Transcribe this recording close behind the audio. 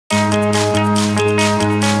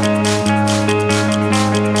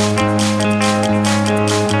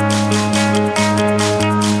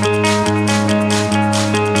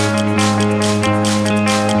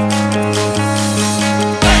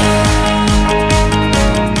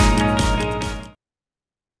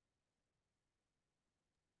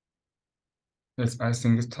Yes, I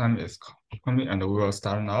think this time is coming and we will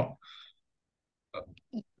start now.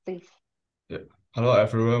 Please. Yeah. Hello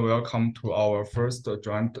everyone, welcome to our first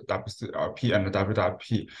joint WCRP and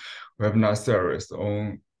WWRP webinar series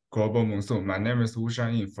on global monsoon. My name is Wu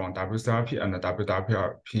Shanyin from WCRP and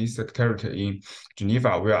WWRP Secretariat in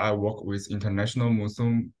Geneva, where I work with International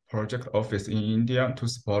Monsoon Project Office in India to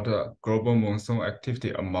support global monsoon activity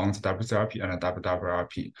among WCRP and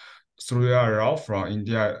WWRP. Surychandra from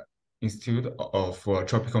India Institute of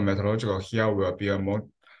Tropical Meteorology here will be a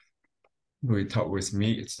talk with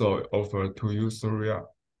me. So over to you, Surya.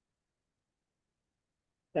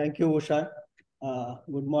 Thank you, Usha.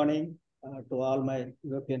 Good morning to all my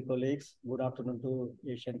European colleagues. Good afternoon to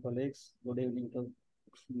Asian colleagues. Good evening to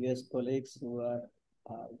US colleagues who are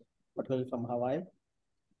particularly from Hawaii.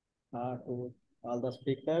 To all the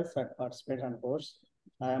speakers and participants and hosts.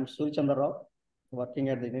 I am Surychandra, working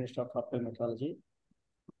at the Indian Institute of Tropical Meteorology.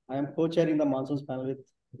 I am co-chairing the Monsoons panel with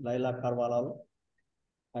Laila Carvalho.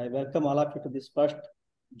 I welcome all of you to this first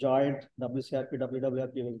joint WCRP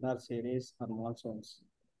WWRP webinar series on monsoons.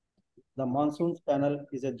 The Monsoons panel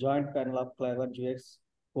is a joint panel of CLIVAR GEWEX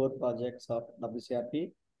core projects of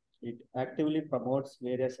WCRP. It actively promotes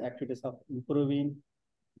various activities of improving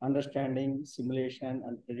understanding, simulation,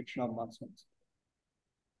 and prediction of monsoons.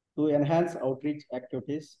 To enhance outreach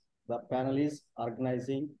activities, the panel is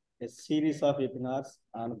organizing a series of webinars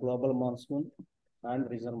on global monsoon and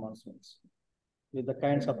regional monsoons with the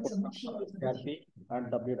kind support of WCRP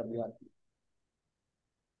and WWRP.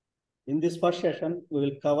 In this first session, we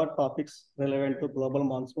will cover topics relevant to global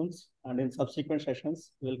monsoons, and in subsequent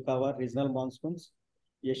sessions, we will cover regional monsoons,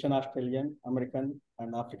 Asian, Australian, American,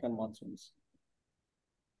 and African monsoons.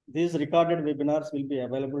 These recorded webinars will be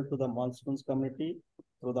available to the monsoons community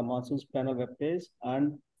through the monsoons panel webpage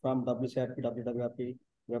and from WCRP, WWRP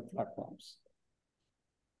web platforms.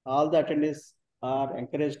 All the attendees are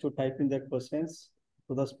encouraged to type in their questions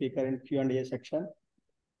to the speaker in Q&A section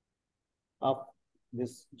of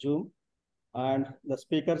this Zoom, and the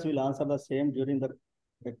speakers will answer the same during the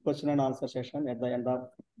question and answer session at the end of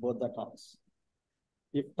both the talks.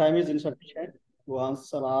 If time is insufficient to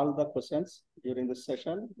answer all the questions during this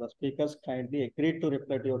session, the speakers kindly agree to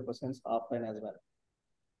reply to your questions offline as well.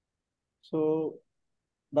 So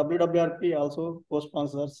WWRP also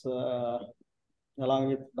co-sponsors along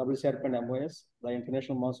with WCRP and MOS, the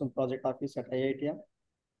International Monsoon Project Office at IITM.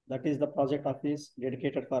 That is the project office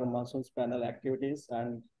dedicated for monsoons panel activities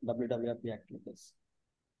and WWRP activities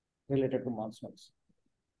related to monsoons.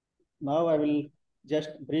 Now I will just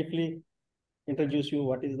briefly introduce you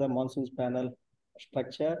what is the monsoons panel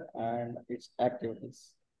structure and its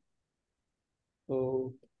activities.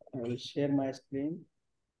 So I will share my screen.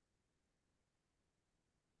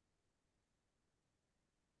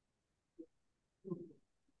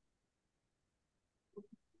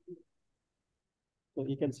 So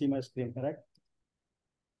you can see my screen, correct?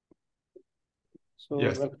 So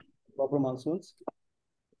yes. Global monsoons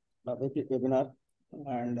webinar,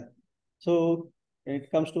 and so when it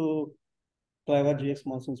comes to CLIVAR GEWEX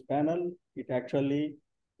Monsoons panel, it actually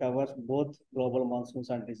covers both global monsoons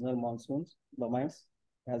and regional monsoons domains.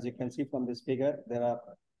 As you can see from this figure,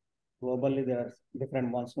 globally there are different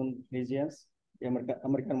monsoon regions,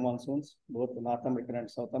 American monsoons, both North American and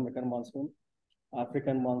South American monsoon,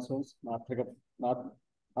 African monsoons,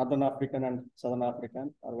 Northern African and Southern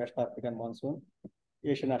African or West African monsoon,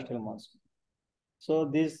 Asian Australian monsoon. So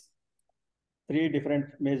these three different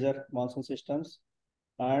major monsoon systems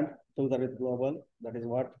and together with global, that is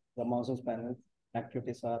what the monsoons panel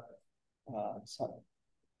activities are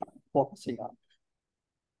focusing on.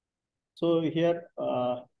 So here,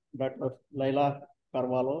 Dr. Laila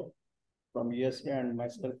Carvalho from USA and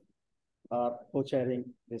myself are co-chairing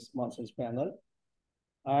this monsoons panel.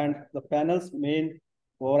 And the panel's main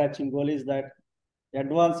overarching goal is that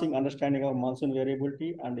advancing understanding of monsoon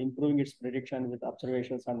variability and improving its prediction with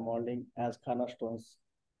observations and modeling as cornerstones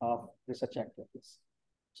of research activities.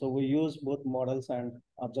 So we use both models and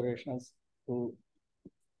observations to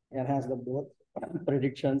enhance the both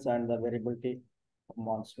predictions and the variability of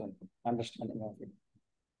monsoon, understanding of it.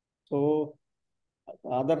 So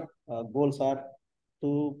other goals are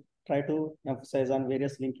to try to emphasize on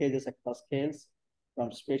various linkages across scales, from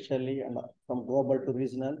spatially and from global to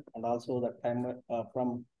regional, and also the climate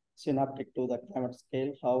from synoptic to the climate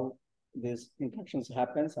scale, how these interactions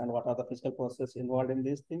happens and what are the physical processes involved in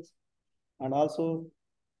these things. And also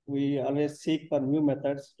we always seek for new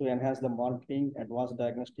methods to enhance the monitoring, advanced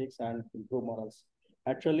diagnostics, and improve models.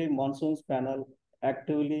 Actually, monsoons panel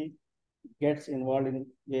actively gets involved in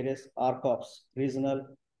various RCOPs, regional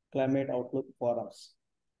climate outlook forums,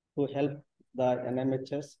 to help the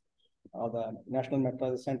NMHS the national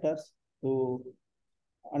meteorology centers to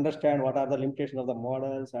understand what are the limitations of the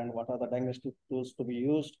models and what are the diagnostic tools to be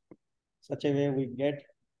used. Such a way we get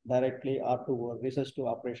directly R2 research to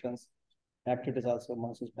operations activities also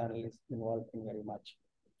Monsoons panel is involved in very much.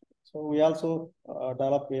 So we also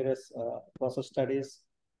develop various process studies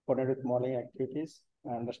connected with modeling activities,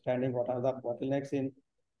 understanding what are the bottlenecks in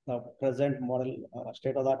the present model,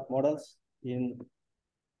 state-of-the-art models in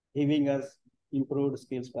giving us improved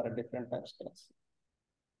skills for different types of tasks.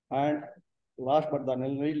 And last but not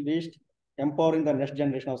least, empowering the next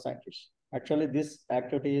generation of scientists. Actually, this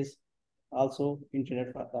activity is also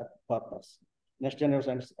intended for that purpose. Next generation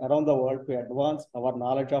scientists around the world to advance our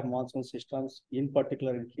knowledge of monsoon systems, in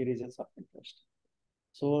particular in key regions of interest.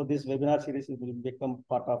 So this webinar series will become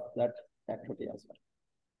part of that activity as well.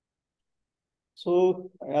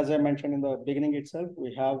 So as I mentioned in the beginning itself,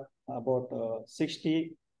 we have about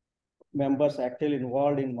 60 members actively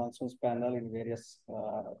involved in Monsoons panel in various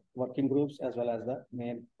working groups as well as the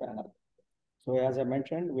main panel. So as I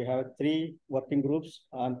mentioned, we have 3 working groups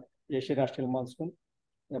on Asian Astral Monsoon.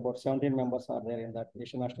 About 17 members are there in that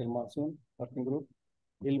Asian Astral Monsoon working group.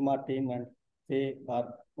 Ilma team and they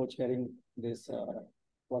are co-chairing this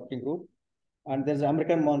working group. And there's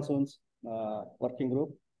American Monsoons working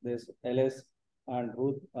group. There's LS and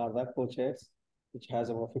Ruth are the co-chairs, which has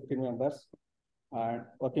about 15 members. And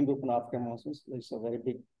working group in African Monsoons is a very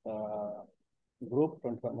big group,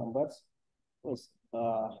 25 members.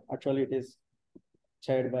 Actually, it is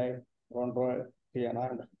chaired by Rondro,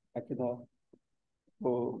 Tiana, and Akino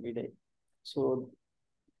Vide. So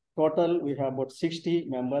total, we have about 60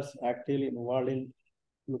 members actively involved in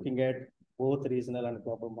looking at both regional and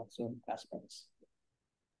global monsoon aspects.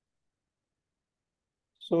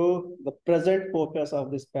 So the present focus of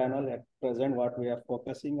this panel at present, what we are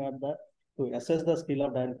focusing on that to assess the skill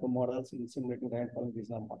of dynamical models in simulating rainfall in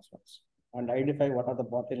regional monsoons and identify what are the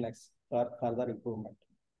bottlenecks for further improvement.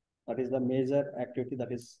 That is the major activity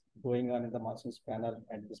that is going on in the monsoons panel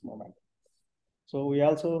at this moment. So we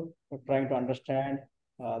also are trying to understand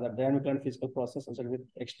the dynamical and physical process associated with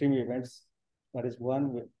extreme events. That is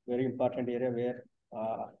one very important area where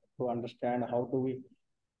to understand how do we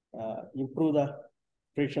improve the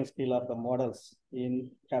prediction skill of the models in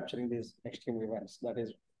capturing these extreme events. That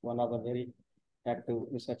is one of the very active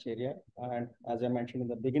research area. And as I mentioned in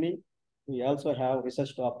the beginning, we also have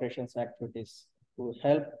research to operations activities to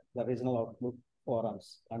help the regional outlook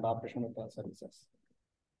forums and operational services.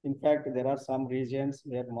 In fact, there are some regions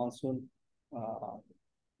where monsoon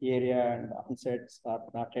area and onsets are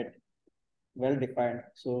not yet well defined.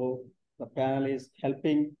 So the panel is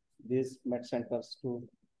helping these med centers to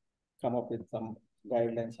come up with some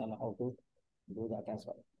guidelines on how to do that as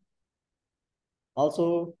well.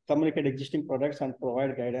 Also communicate existing products and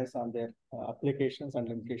provide guidance on their applications and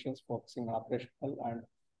limitations, focusing on operational and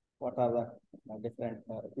what are the different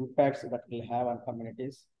impacts that will have on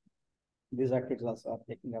communities. These activities also are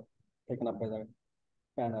taken up by the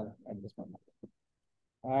panel at this moment.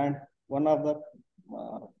 And one of the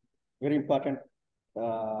very important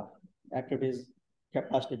activities,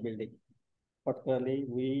 capacity building.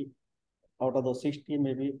 Particularly, out of those 60,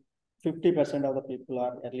 maybe 50% of the people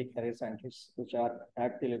are early career scientists, which are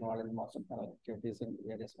actively involved in monsoon panel activities in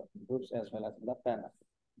various working groups as well as in the panel.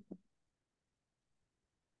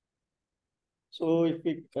 So if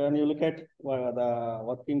when you look at the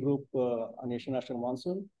working group on Asian Astral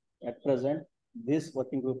Monsoon, at present, this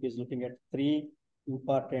working group is looking at 3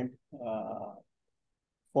 important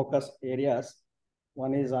focus areas.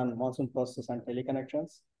 One is on monsoon process and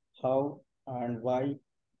teleconnections, how and why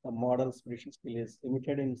the model's prediction skill is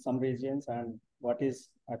limited in some regions, and what is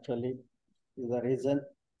actually the reason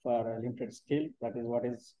for a limited skill. That is what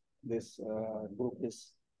is this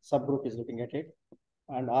subgroup is looking at it.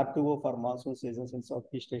 And R2O for monsoon seasons in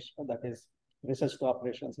Southeast Asia, that is research to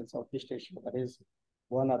operations in Southeast Asia. That is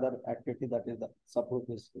one other activity that is the subgroup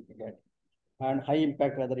is looking at. And high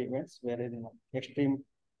impact weather events, wherein extreme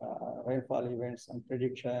rainfall events and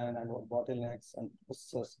prediction and bottlenecks and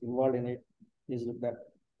processes involved in it is looked at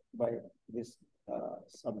by this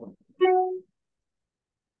subgroup.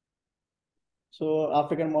 So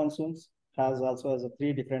African monsoons has also has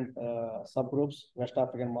 3 different subgroups: West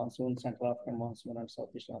African monsoon, Central African monsoon, and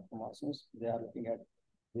Southeast African monsoons. They are looking at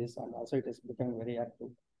this, and also it is becoming very active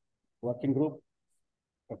working group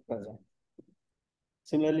at present.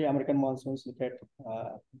 Similarly, American monsoons look at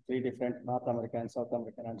 3 different North American, South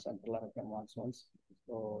American, and Central American monsoons.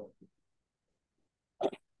 So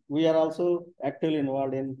we are also actively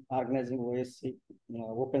involved in organizing OSC,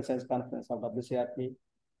 Open Science Conference of WCRP.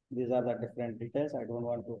 These are the different details. I don't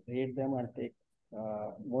want to read them and take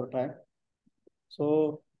more time.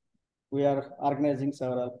 So we are organizing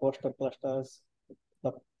several poster clusters.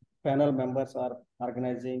 The panel members are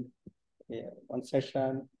organizing one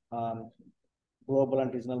session on global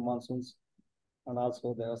and regional monsoons. And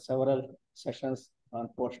also there are several sessions on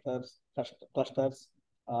posters, clusters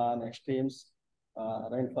on extremes,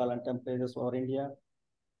 rainfall and temperatures over India.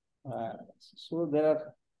 So there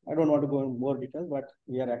are, I don't want to go in more details, but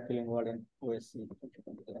we are actually involved in OSC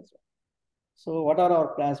 2023 as well. So what are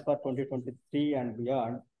our plans for 2023 and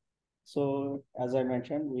beyond? So as I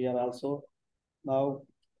mentioned, we are also now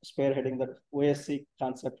spearheading the OSC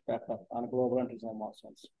concept paper on global and regional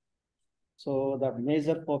monsoons. So the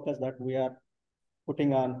major focus that we are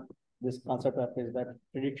putting on this concept paper is that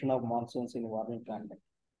prediction of monsoons in warming climate.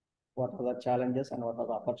 What are the challenges and what are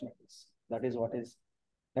the opportunities? That is what is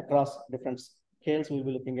across different scales we'll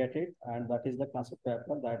be looking at it, and that is the concept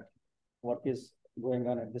paper that what is going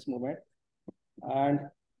on at this moment. And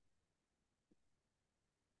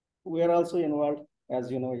we are also involved, as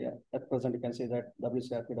you know, at present you can see that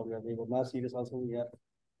WCRP, WWRP webinar series also we are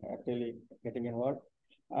actually getting involved.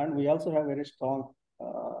 And we also have very strong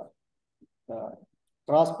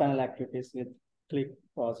cross-panel activities with CLIP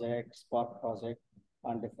project, Spark project,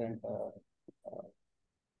 and different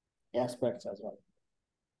aspects as well.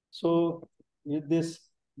 So with this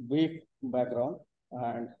brief background,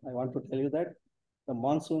 and I want to tell you that the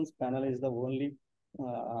monsoons panel is the only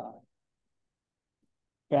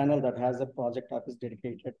panel that has a project office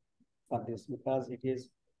dedicated for this, because it is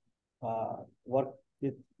work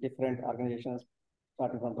with different organizations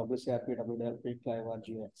starting from WCRP, WWRP, CLIVAR,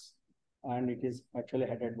 GEWEX. And it is actually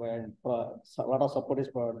headed by, a lot of support is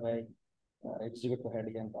provided by Executive Head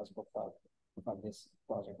and Passport for this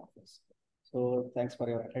project office. So thanks for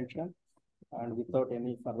your attention. And without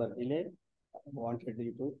any further delay, I wanted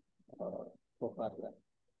you to go further.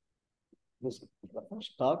 This is the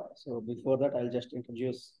first talk. So before that, I'll just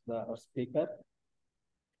introduce our speaker.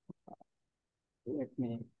 Let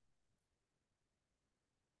me.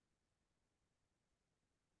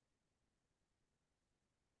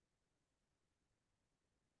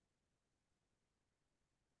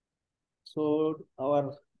 So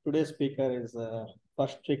our today's speaker is,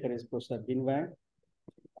 first speaker is Professor Wang,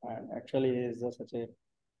 and actually is such a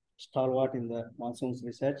stalwart in the monsoons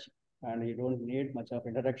research, and you don't need much of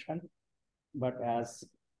introduction, but as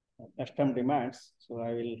custom demands, so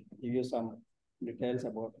I will give you some details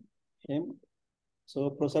about him.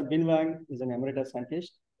 So Professor Wang is an emeritus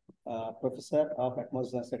scientist, professor of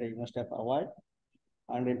atmospheric science at the University of Hawaii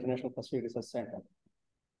and International Pacific Research Center.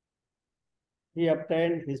 He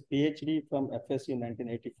obtained his PhD from FSU in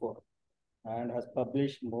 1984 and has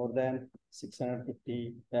published more than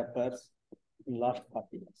 650 papers in the last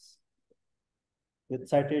 40 years, with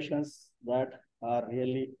citations that are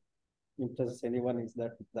really impresses anyone. Is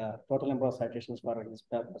that the total number of citations for his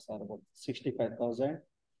papers are about 65,000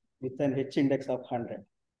 with an H index of 100.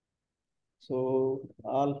 So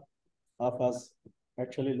all of us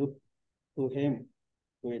actually look to him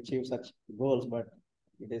to achieve such goals, but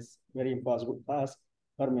it is very impossible task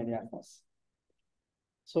for many of us.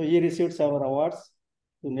 So he received several awards.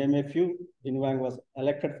 To name a few, Wang was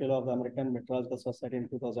elected Fellow of the American Meteorological Society in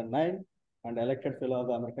 2009 and elected Fellow of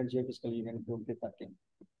the American Geophysical Union in 2013.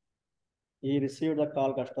 He received the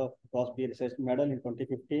Carl Gustav Crosby Research Medal in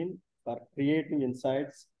 2015 for creative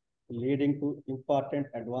insights leading to important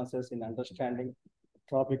advances in understanding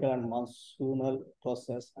tropical and monsoonal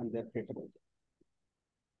processes and their treatability.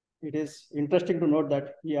 It is interesting to note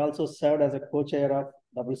that he also served as a co-chair of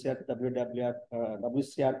WCRP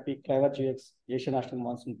CLIVAR GEWEX Asian National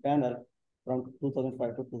Monsoon Panel from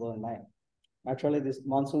 2005 to 2009. Actually, this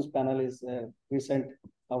monsoons panel is a recent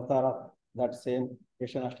avatar of that same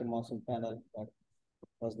Asian National Monsoon Panel that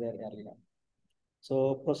was there earlier.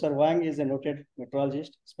 So Professor Wang is a noted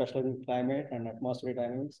meteorologist, specializing in climate and atmospheric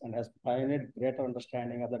dynamics, and has pioneered greater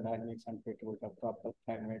understanding of the dynamics and predictability of tropical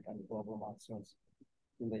climate and global monsoons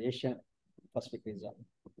in the Asian Pacific region.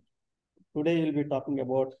 Today, we'll be talking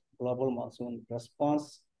about global monsoon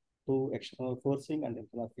response to external forcing and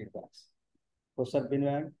internal feedbacks. Professor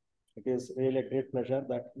Wang, it is really a great pleasure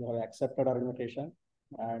that you have accepted our invitation,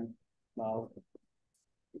 and now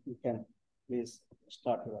you can please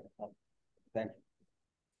start your talk. Thank you.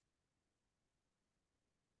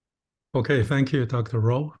 Okay, thank you, Dr.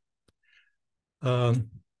 Rowe.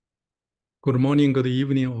 Good morning, good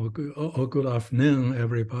evening, or good afternoon,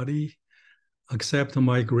 everybody. Accept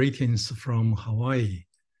my greetings from Hawaii.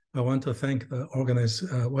 I want to thank the organized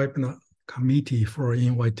webinar committee for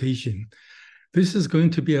invitation. This is going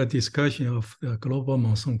to be a discussion of the global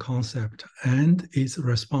monsoon concept and its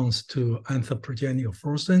response to anthropogenic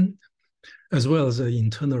forcing, as well as the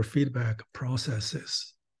internal feedback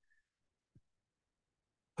processes.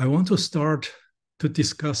 I want to start to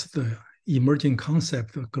discuss the emerging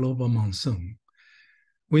concept of global monsoon.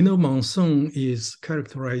 We know monsoon is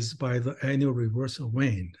characterized by the annual reversal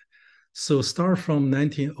wind. So start from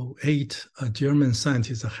 1908, a German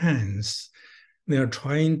scientist, Hans, they are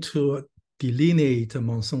trying to delineate the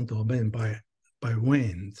monsoon domain by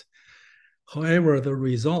wind. However, the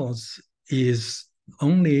results is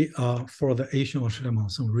only for the Asian Australian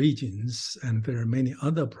monsoon regions, and there are many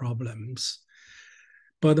other problems.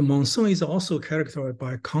 But the monsoon is also characterized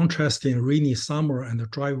by contrasting rainy summer and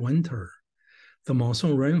dry winter. The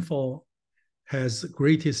monsoon rainfall has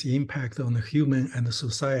greatest impact on the human and the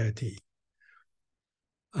society.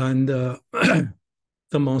 And the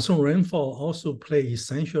monsoon rainfall also plays an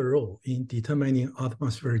essential role in determining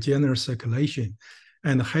atmospheric general circulation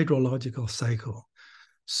and hydrological cycle.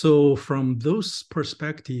 So from those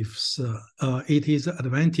perspectives, it is an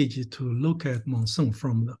advantage to look at monsoon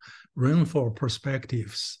from the rainfall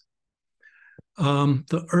perspectives.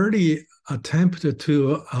 The early attempt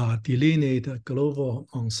to delineate a global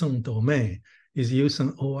monsoon domain is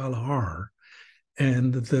using OLR.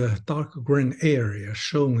 And the dark green area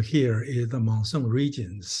shown here is the monsoon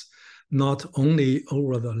regions, not only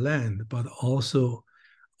over the land, but also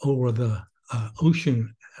over the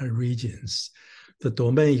ocean regions. The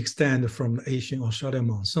domain extends from the Asian Australian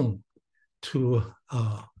monsoon to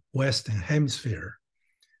Western Hemisphere.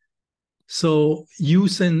 So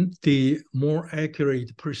using the more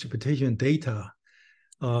accurate precipitation data,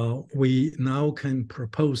 we now can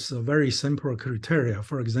propose a very simple criteria.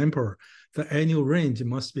 For example, the annual range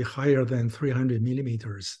must be higher than 300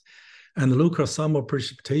 millimeters, and local summer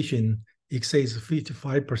precipitation exceeds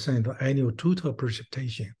 55% of annual total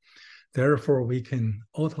precipitation. Therefore, we can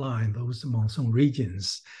outline those monsoon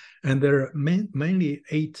regions. And there are mainly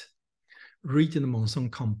 8 regional monsoon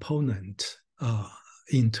components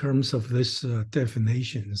in terms of these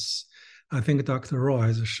definitions. I think Dr. Roy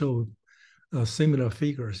has showed similar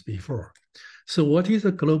figures before. So what is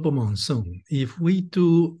a global monsoon? If we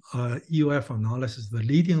do UF analysis, the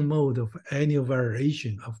leading mode of annual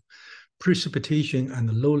variation of precipitation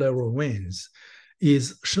and low-level winds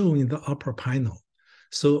is shown in the upper panel.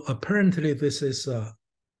 So apparently this is a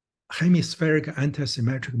hemispheric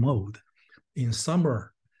antisymmetric mode. In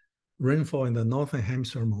summer, rainfall in the northern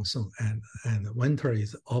hemisphere monsoon, and winter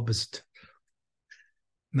is opposite.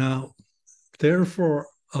 Now, therefore,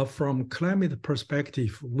 from climate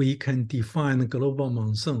perspective, we can define global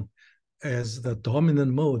monsoon as the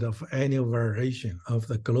dominant mode of annual variation of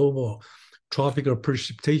the global tropical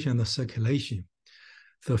precipitation and circulation.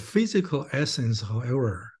 The physical essence,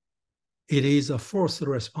 however, it is a forced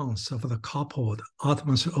response of the coupled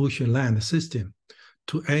atmosphere-ocean-land system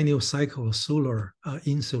to annual cycle of solar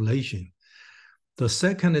insolation. The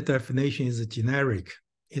second definition is generic.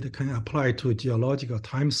 It can apply to geological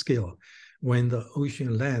timescale when the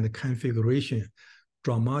ocean-land configuration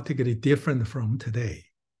dramatically different from today.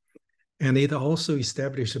 And it also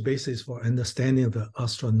established a basis for understanding the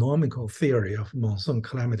astronomical theory of monsoon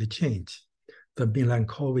climate change, the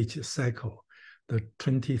Milankovitch cycle, the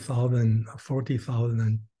 20,000, 40,000,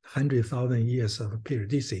 and 100,000 years of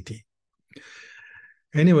periodicity.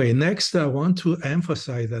 Anyway, next I want to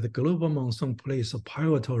emphasize that the global monsoon plays a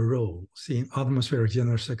pivotal role in atmospheric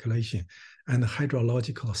general circulation and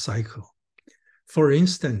hydrological cycle. For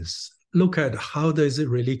instance, look at how does it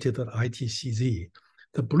relate to the ITCZ.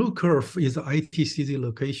 The blue curve is the ITCZ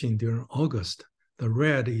location during August. The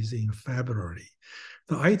red is in February.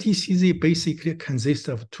 The ITCZ basically consists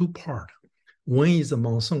of 2 parts. One is the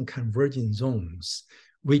monsoon converging zones,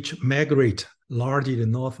 which migrate largely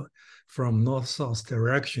from north-south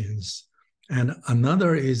directions. And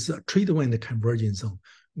another is a trade wind converging zone,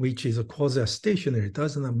 which is a quasi-stationary,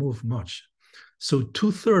 doesn't move much. So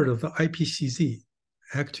 2/3 of the IPCZ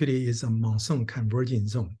actually is a monsoon converging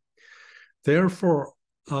zone. Therefore,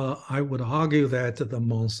 I would argue that the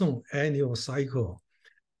monsoon annual cycle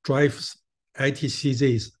drives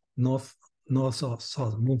ITCZ's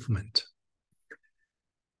north-south movement.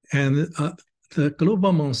 And the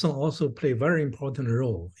global monsoon also play a very important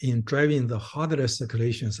role in driving the hardly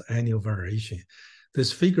circulation's annual variation.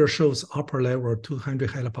 This figure shows upper level 200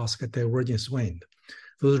 hectopascal divergence wind.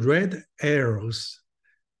 Those red arrows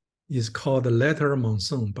is called the lateral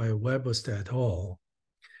monsoon by Webster et al.,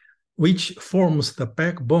 which forms the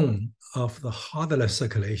backbone of the hardly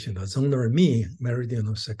circulation, the zonal mean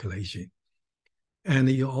meridional circulation. And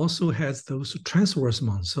it also has those transverse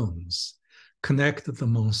monsoons connect the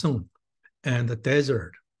monsoon and the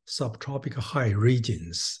desert subtropical high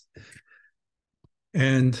regions.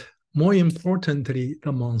 And more importantly,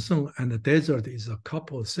 the monsoon and the desert is a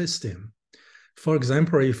coupled system. For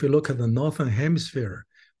example, if you look at the northern hemisphere,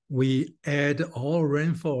 we add all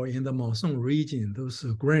rainfall in the monsoon region, those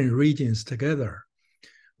green regions together,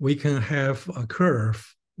 we can have a curve,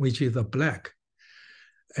 which is a black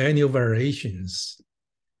annual variations.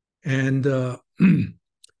 And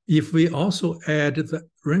if we also add the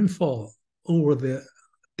rainfall over the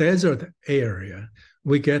desert area,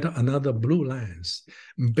 we get another blue lines.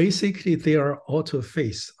 Basically, they are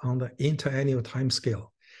auto-phase on the interannual time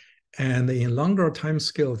scale. And in longer time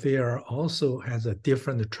scale, they are also has a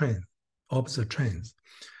different trend, opposite trends.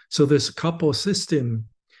 So this couple system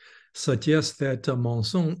suggests that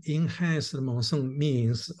monsoon, enhanced monsoon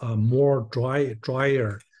means more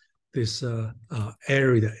drier, this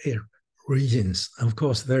arid regions. Of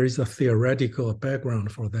course, there is a theoretical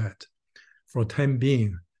background for that. For time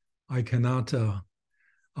being, I cannot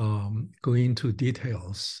go into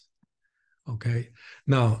details. Okay.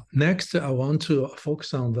 Now, next, I want to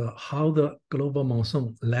focus on how the global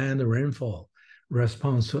monsoon land rainfall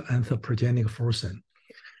responds to anthropogenic forcing.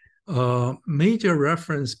 Major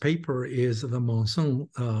reference paper is the monsoon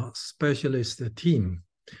specialist team.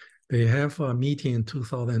 They have a meeting in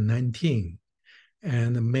 2019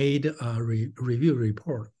 and made a review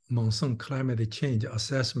report, Monsoon Climate Change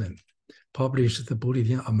Assessment, published the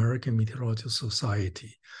Bulletin American Meteorological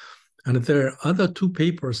Society. And there are other two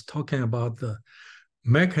papers talking about the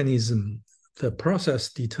mechanism, the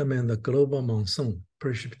process determine the global monsoon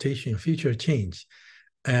precipitation future change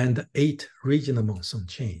and 8 regional monsoon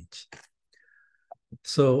change.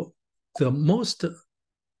 So the most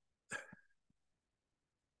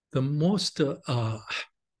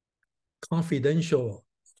confidential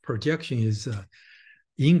projection is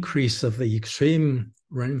increase of the extreme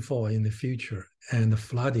rainfall in the future and the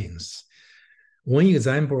floodings. One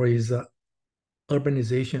example is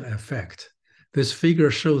urbanization effect. This figure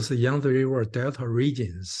shows the Yangtze River Delta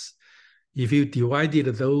regions. If you divided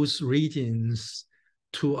those regions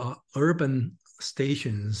to urban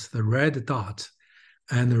stations, the red dot,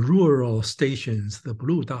 and rural stations, the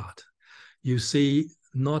blue dot, you see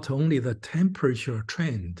not only the temperature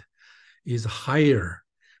trend is higher,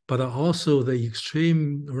 but also the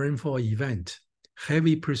extreme rainfall event,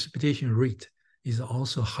 heavy precipitation rate is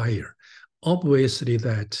also higher. Obviously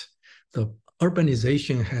that the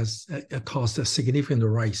urbanization has caused a significant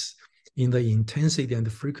rise in the intensity and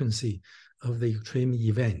the frequency of the extreme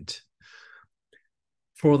event.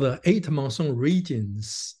 For the 8 monsoon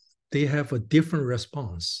regions, they have a different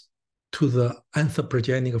response to the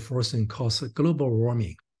anthropogenic forcing caused global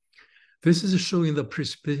warming. This is showing the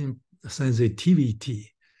precipitation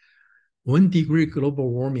sensitivity. 1 degree global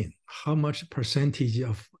warming, how much percentage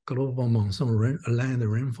of global monsoon land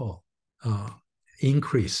rainfall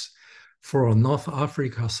increase for North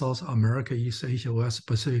Africa, South America, East Asia, West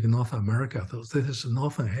Pacific, North America. So this is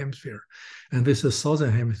Northern Hemisphere, and this is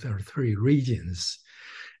Southern Hemisphere, 3 regions.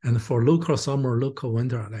 And for local summer, local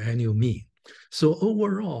winter, the annual mean. So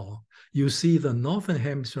overall, you see the Northern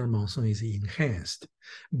Hemisphere monsoon is enhanced,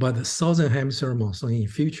 but the Southern Hemisphere monsoon in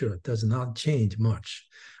future does not change much,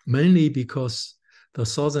 mainly because the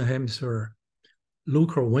Southern Hemisphere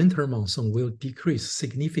local winter monsoon will decrease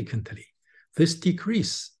significantly. This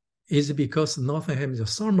decrease is because Northern Hemisphere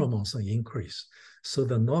summer monsoon increase. So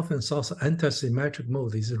the North and South anti-symmetric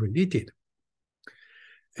mode is related.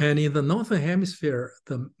 And in the Northern Hemisphere,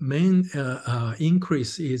 the main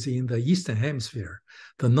increase is in the Eastern Hemisphere.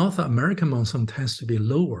 The North American monsoon tends to be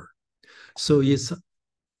lower. So it's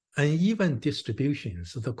uneven distribution.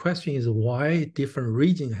 So the question is why different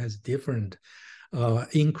region has different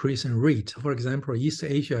increase in rate. For example, East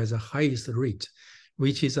Asia has the highest rate,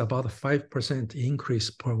 which is about 5% increase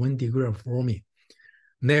per 1 degree of warming.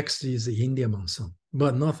 Next is the Indian monsoon,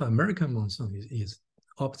 but North American monsoon is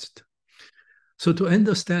opposite. So to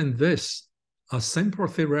understand this, a simple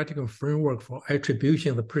theoretical framework for attribution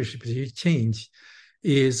of the precipitation change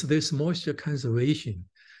is this moisture conservation.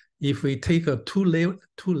 If we take a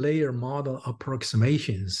two-layer model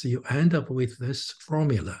approximations, you end up with this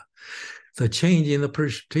formula. The change in the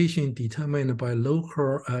precipitation determined by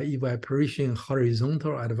local evaporation,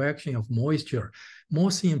 horizontal advection of moisture.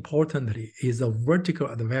 Most importantly is the vertical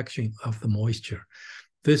advection of the moisture.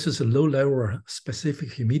 This is a low-level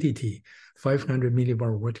specific humidity, 500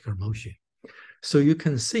 millibar vertical motion. So you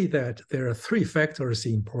can see that there are 3 factors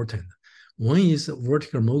important. One is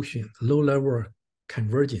vertical motion, low-level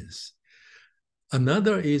convergence.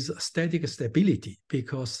 Another is static stability,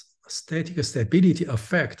 because static stability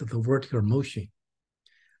affects the vertical motion.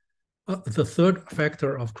 The third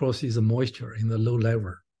factor, of course, is moisture in the low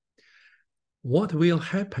level. What will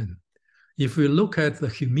happen if we look at the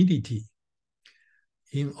humidity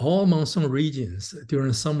in all monsoon regions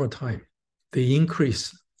during summertime? They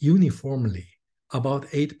increase uniformly about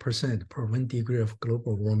 8% per 1 degree of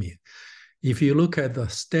global warming. If you look at the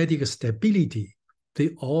static stability, they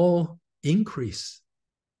all increase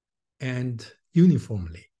and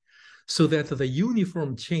uniformly, so that the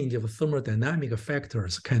uniform change of thermodynamic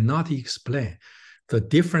factors cannot explain the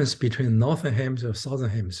difference between Northern Hemisphere, Southern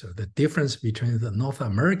Hemisphere, the difference between the North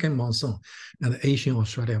American monsoon and the Asian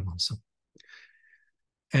Australian monsoon.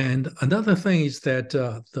 And another thing is that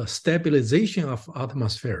the stabilization of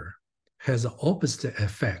atmosphere has an opposite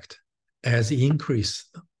effect as increase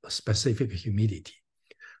specific humidity.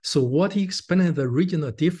 So what explains the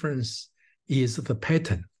regional difference is the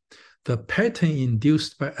pattern. The pattern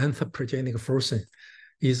induced by anthropogenic forcing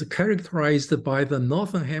is characterized by the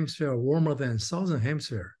Northern Hemisphere warmer than Southern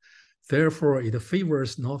Hemisphere. Therefore, it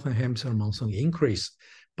favors Northern Hemisphere monsoon increase,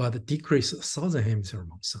 but decrease Southern Hemisphere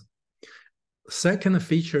monsoon. Second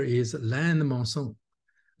feature is land monsoon,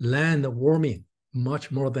 land warming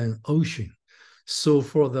much more than ocean. So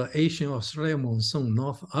for the Asian Australian monsoon,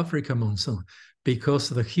 North Africa monsoon, because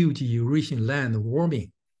of the huge Eurasian land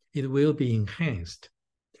warming, it will be enhanced.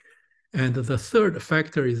 And the third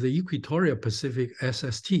factor is the Equatorial Pacific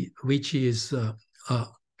SST, which is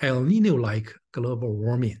El Nino-like global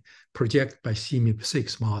warming projected by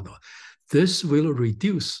CMIP6 model. This will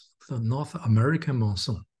reduce the North American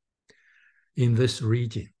monsoon in this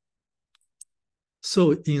region.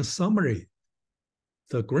 So in summary,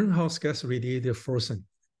 the greenhouse gas radiated forcing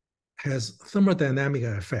has thermodynamic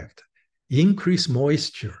effect, increased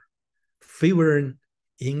moisture, favoring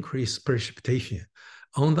increased precipitation.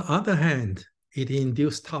 On the other hand, it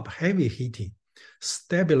induced top-heavy heating,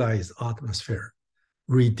 stabilized atmosphere,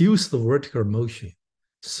 reduced the vertical motion.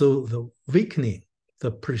 So the weakening,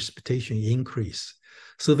 the precipitation increase.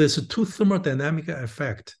 So there's two thermodynamic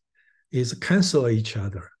effect is cancel each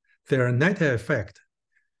other. Their net effect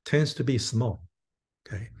tends to be small.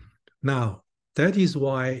 Okay. Now, that is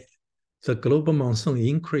why the global monsoon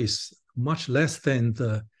increase much less than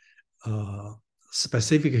the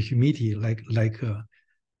specific humidity like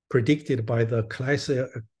predicted by the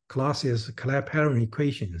Clausius-Clapeyron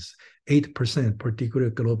equations, 8% per degree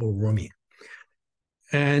global warming.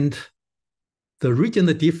 And the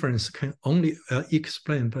regional difference can only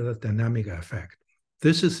explain by the dynamic effect.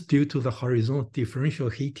 This is due to the horizontal differential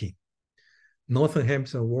heating. Northern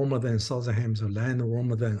Hemisphere warmer than Southern Hemisphere, land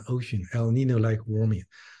warmer than ocean, El Nino-like warming.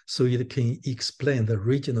 So it can explain the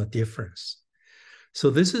regional difference. So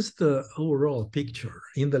this is the overall picture.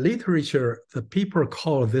 In the literature, the people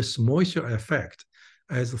call this moisture effect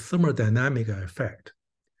as a thermodynamic effect.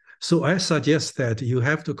 So I suggest that you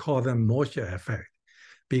have to call them moisture effect,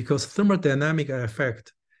 because thermodynamic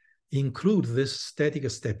effect include this static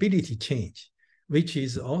stability change, which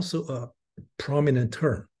is also a prominent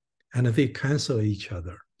term, and they cancel each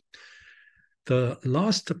other. The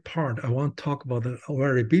last part, I want to talk about the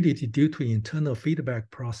variability due to internal feedback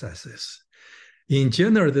processes. In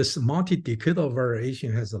general, this multi-decadal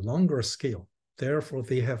variation has a longer scale. Therefore,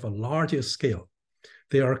 they have a larger scale.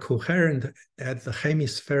 They are coherent at the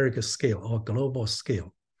hemispheric scale or global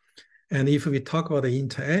scale. And if we talk about the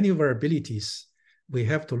interannual variabilities, we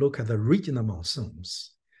have to look at the regional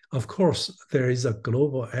monsoons. Of course, there is a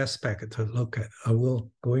global aspect to look at. I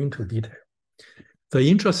will go into detail. The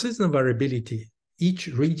intraseasonal variability, each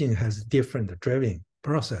region has different driving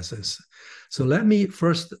processes. So let me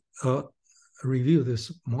first review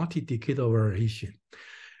this multi-decadal variation.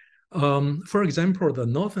 For example, the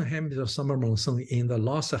Northern Hemisphere summer monsoon in the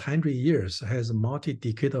last 100 years has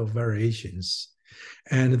multi-decadal variations,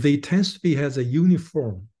 and they tend to be has a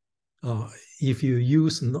uniform. If you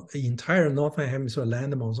use entire Northern Hemisphere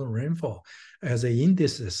land monsoon rainfall as an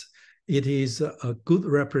indices, it is a good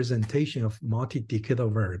representation of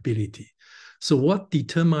multi-decadal variability. So what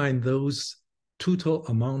determines those total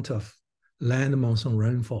amount of land monsoon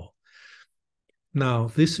rainfall? Now,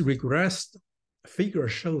 this regressed figure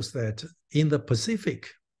shows that in the Pacific,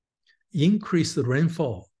 increased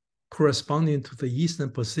rainfall corresponding to the Eastern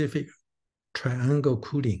Pacific triangle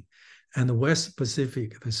cooling and the West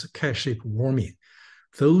Pacific, this cat-shaped warming,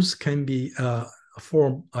 those can be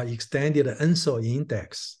form an extended ENSO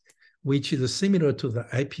index, which is similar to the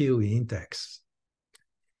IPO index.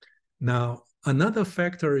 Now, another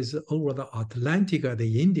factor is over the Atlantic or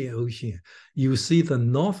the Indian Ocean, you see the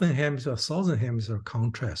Northern Hemisphere, Southern Hemisphere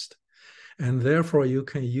contrast. And therefore, you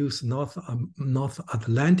can use North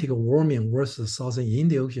Atlantic warming versus Southern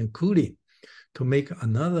Indian Ocean cooling to make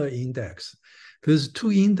another index. There's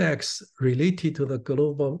two indexes related to the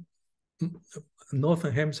global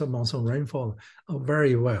Northern Hemisphere monsoon rainfall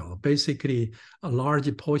very well. Basically, a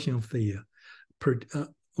large portion of the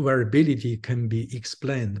variability can be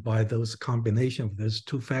explained by those combination of those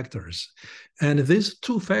two factors. And these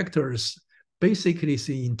two factors basically is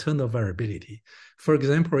the internal variability. For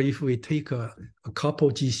example, if we take a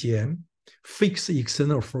couple GCM, fixed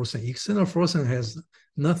external forcing has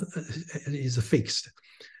nothing, is fixed.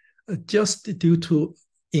 Just due to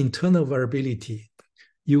internal variability,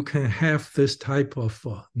 you can have this type of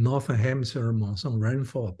northern hemisphere monsoon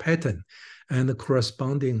rainfall pattern and the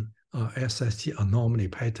corresponding SST anomaly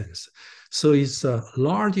patterns. So it's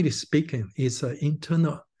largely speaking, it's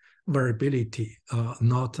internal variability,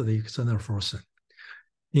 not the external forcing.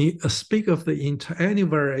 Speak of the any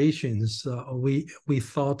variations, we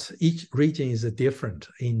thought each region is different.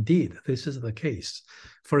 Indeed, this is the case.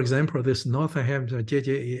 For example, this Northern Hemisphere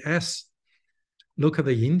JJAS, look at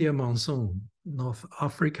the Indian monsoon, North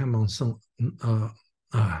African monsoon,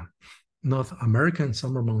 North American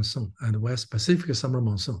summer monsoon, and West Pacific summer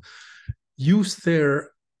monsoon. Use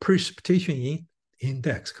their precipitation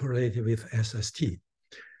index correlated with SST.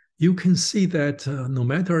 You can see that no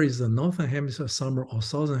matter is the Northern Hemisphere summer or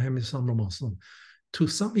Southern Hemisphere summer monsoon, to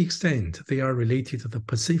some extent, they are related to the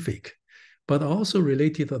Pacific, but also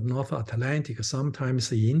related to the North Atlantic, sometimes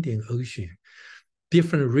the Indian Ocean.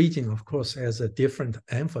 Different region, of course, has a different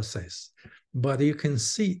emphasis, but you can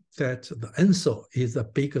see that the ENSO is the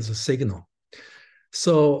biggest signal.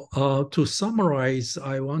 So to summarize,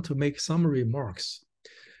 I want to make some remarks.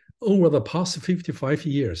 Over the past 55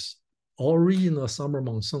 years, all regional summer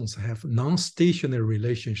monsoons have non-stationary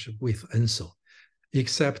relationship with ENSO,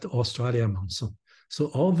 except Australia monsoon.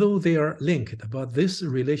 So although they are linked, but this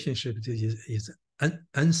relationship is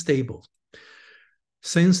unstable.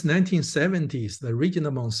 Since 1970s, the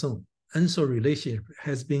regional monsoon ENSO relationship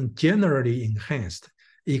has been generally enhanced,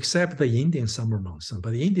 except the Indian summer monsoon.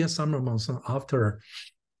 But the Indian summer monsoon after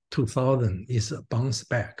 2000 is a bounce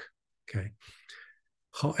back, okay?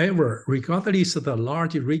 However, regardless of the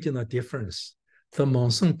large regional difference, the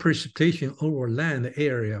monsoon precipitation over land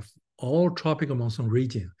area of all tropical monsoon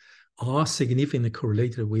regions are significantly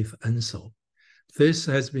correlated with ENSO. This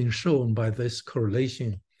has been shown by this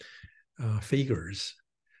correlation figures.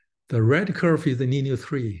 The red curve is the Nino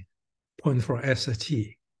 3 point for SST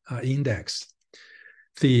index.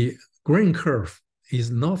 The green curve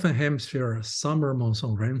is Northern Hemisphere summer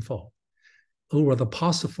monsoon rainfall. Over the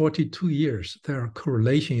past 42 years, their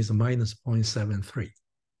correlation is minus 0.73,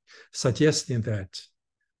 suggesting that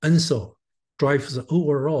ENSO drives the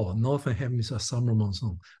overall Northern Hemisphere summer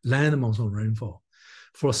monsoon, land monsoon rainfall.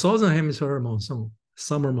 For Southern Hemisphere monsoon,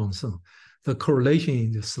 summer monsoon, the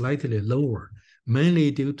correlation is slightly lower, mainly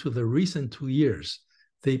due to the recent 2 years.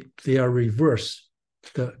 They are reverse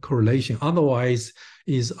the correlation. Otherwise,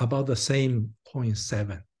 is about the same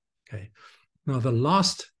 0.7. Okay. Now the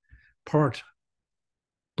last part,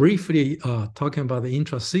 briefly talking about the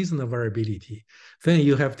intra-seasonal variability. Then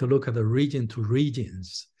you have to look at the region to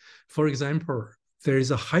regions. For example, there is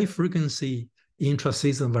a high frequency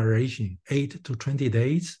intra-season variation, 8 to 20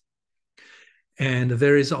 days. And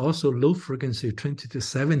there is also low frequency, 20 to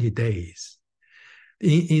 70 days.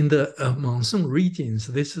 In the monsoon regions,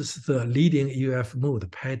 this is the leading UF mode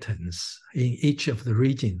patterns in each of the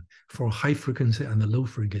region for high frequency and low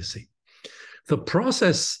frequency. The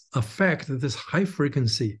process affects this high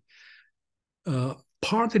frequency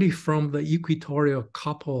partly from the equatorial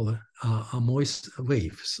coupled moist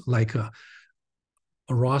waves, like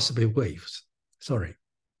raspberry waves,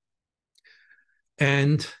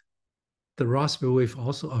 And the raspberry wave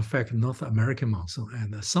also affect North American monsoon,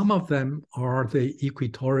 and some of them are the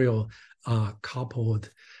equatorial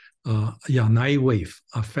coupled Yanai wave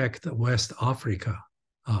affect West Africa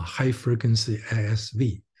high frequency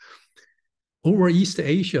ASV. Over East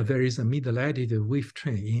Asia, there is a mid-latitude wave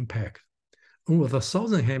train impact. Over the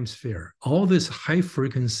Southern Hemisphere, all this high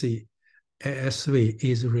frequency ASV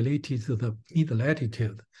is related to the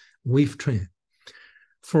mid-latitude wave train.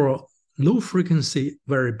 For low frequency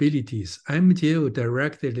variabilities, MJO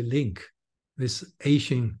directly link this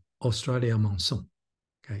Asian Australia monsoon.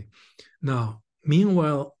 Okay. Now,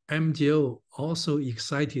 meanwhile, MJO also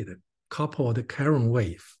excited coupled Karen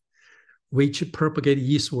wave, which propagate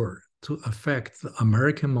eastward to affect the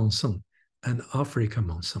American monsoon and African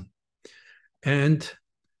monsoon. And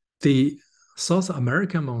the South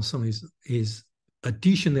American monsoon is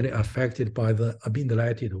additionally affected by the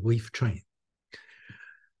mid-latitude wave train.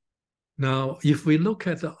 Now, if we look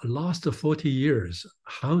at the last 40 years,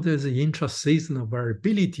 how does the intra-seasonal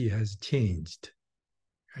variability has changed?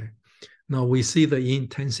 Okay. Now we see the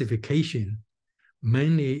intensification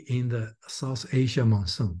mainly in the South Asia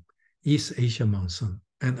monsoon, East Asia monsoon,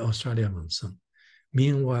 and Australia monsoon.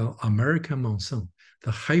 Meanwhile, American monsoon,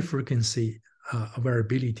 the high frequency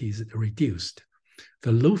variability is reduced.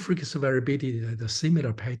 The low frequency variability is a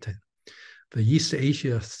similar pattern. The East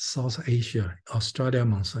Asia, South Asia, Australia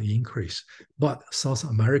monsoon increase, but South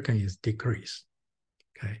American is decrease.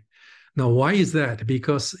 Okay. Now, why is that?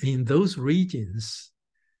 Because in those regions,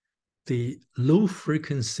 the low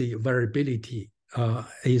frequency variability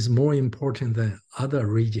is more important than other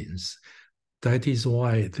regions. That is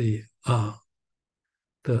why the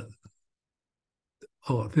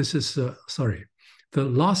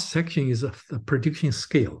last section is the prediction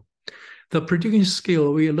scale. The prediction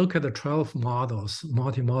scale, we look at the 12 models,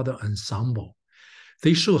 multi-model ensemble.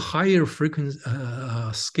 They show higher frequency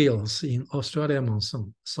scales in Australia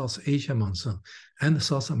monsoon, South Asia monsoon, and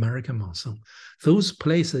South American monsoon. Those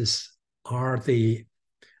places are the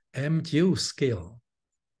MGO scale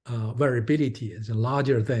variability is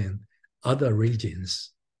larger than other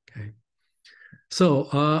regions. Okay. So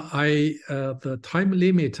the time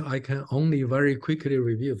limit, I can only very quickly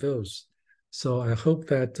review those. So I hope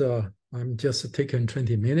that I'm just taking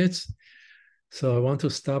 20 minutes. So I want to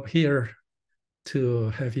stop here to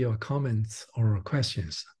have your comments or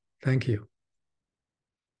questions. Thank you.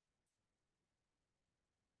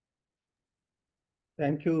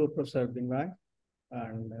 Thank you, Professor Wang.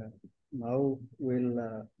 And now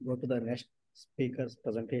we'll go to the next speaker's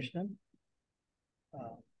presentation.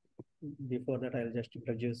 Before that, I'll just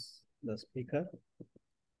introduce the speaker.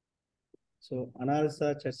 So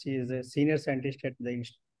Annalisa Cherchi is a senior scientist at the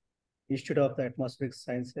Institute of the Atmospheric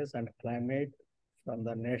Sciences and Climate from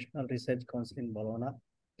the National Research Council in Bologna,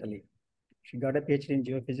 Italy. She got a PhD in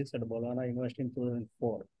geophysics at Bologna University in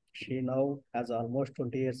 2004. She now has almost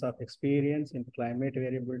 20 years of experience in climate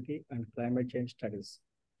variability and climate change studies,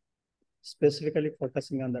 specifically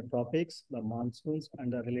focusing on the tropics, the monsoons,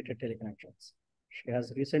 and the related teleconnections. She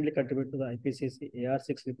has recently contributed to the IPCC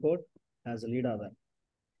AR6 report as a lead author.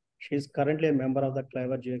 She is currently a member of the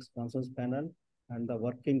CLIVAR GEWEX Monsoons panel and the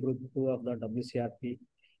working group 2 of the WCRP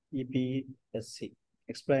EPSC,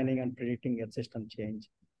 explaining and predicting Earth system change,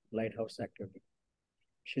 lighthouse activity.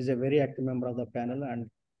 She's a very active member of the panel and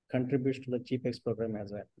contributes to the GEWEX program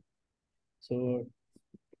as well. So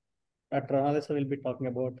Dr. Annalisa will be talking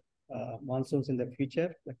about monsoons in the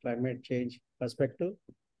future, the climate change perspective,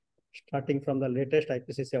 starting from the latest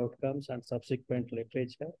IPCC outcomes and subsequent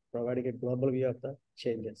literature, providing a global view of the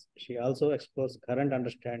changes. She also explores current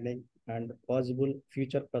understanding and possible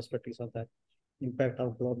future perspectives of the impact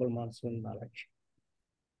of global monsoon knowledge.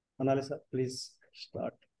 Annalisa, please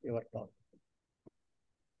start your talk.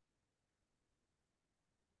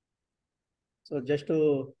 So just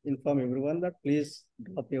to inform everyone that please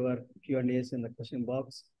drop your Q&As in the question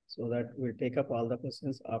box so that we'll take up all the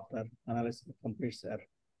questions after Annalisa completes her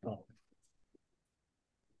talk.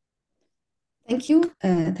 Thank you.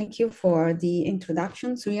 Thank you for the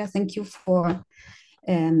introduction, Surya. Thank you for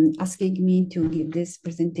asking me to give this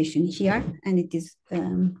presentation here. And it is,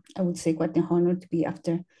 I would say, quite an honor to be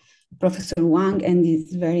after Professor Wang and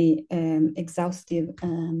this very exhaustive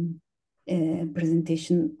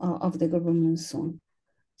presentation of the global monsoon.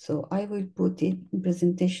 So I will put it in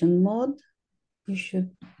presentation mode. You should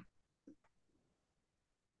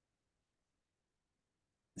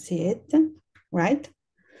see it, right?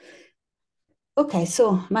 Okay,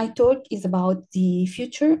 so my talk is about the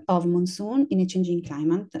future of monsoon in a changing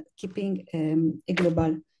climate, keeping a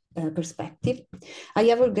global perspective. I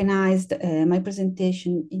have organized my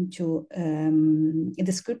presentation into a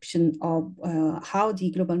description of how the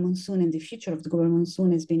global monsoon and the future of the global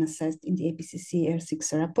monsoon has been assessed in the IPCC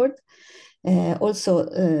AR6 report.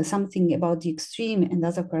 Also something about the extreme and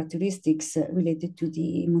other characteristics related to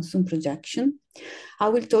the monsoon projection. I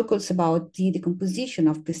will talk also about the decomposition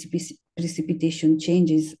of precipitation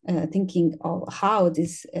changes, thinking of how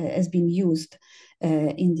this has been used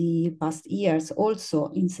in the past years, also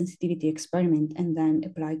in sensitivity experiment, and then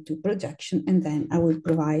applied to projection. And then I will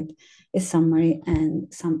provide a summary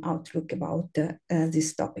and some outlook about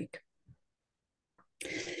this topic.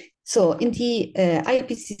 So in the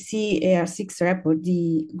IPCC AR6 report,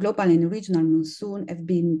 the global and regional monsoon have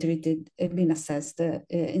been assessed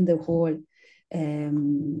in the whole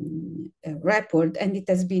report, and it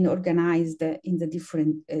has been organized in the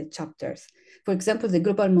different chapters. For example, the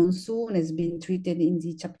global monsoon has been treated in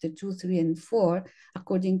the chapter 2, 3, and 4,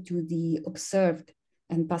 according to the observed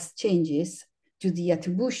and past changes, to the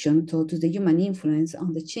attribution to the human influence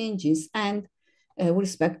on the changes, and with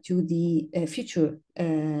respect to the future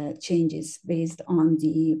changes based on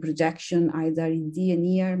the projection, either in the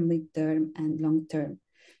near, midterm, and long-term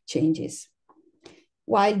changes.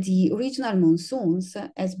 While the regional monsoons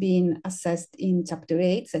has been assessed in chapter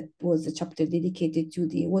 8, that was a chapter dedicated to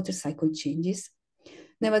the water cycle changes.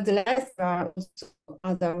 Nevertheless, there are also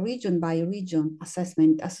other region-by-region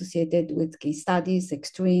assessment associated with case studies,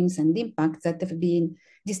 extremes, and impacts that have been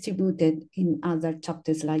distributed in other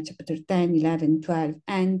chapters like chapter 10, 11, 12,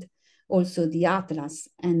 and also the atlas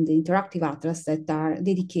and the interactive atlas that are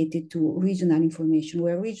dedicated to regional information,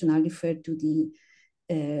 where regional refer to the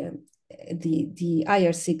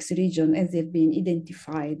IR6 region as they've been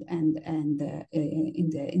identified and in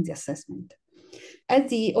the assessment.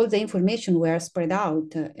 As all the information were spread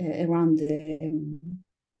out around the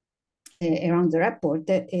report,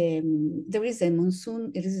 there is a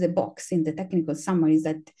Monsoon, there is a box in the technical summaries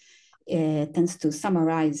that tends to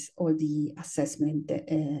summarize all the assessment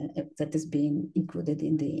that has been included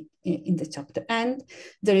in the chapter. And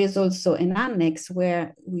there is also an annex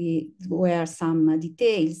where some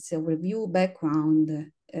details, review,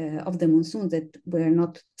 background of the monsoon that were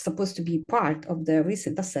not supposed to be part of the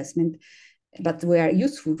recent assessment, but were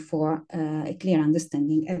useful for a clear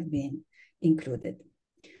understanding, have been included.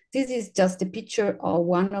 This is just a picture of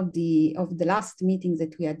one of the last meetings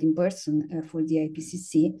that we had in person for the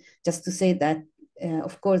IPCC, just to say that,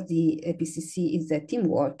 of course, the IPCC is a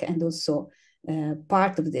teamwork, and also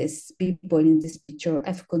part of this, people in this picture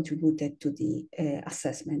have contributed to the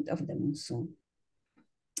assessment of the monsoon.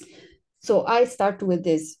 So I start with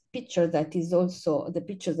this picture that is also the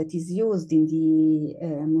picture that is used in the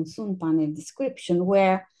monsoon panel description,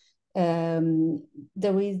 where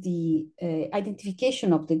there is the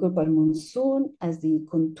identification of the global monsoon as the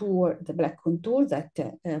contour, the black contour that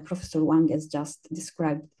Professor Wang has just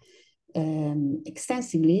described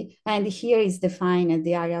extensively. And here is defined at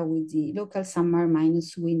the area with the local summer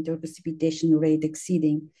minus winter precipitation rate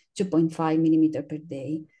exceeding 2.5 millimeter per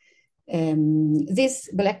day. This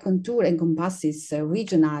black contour encompasses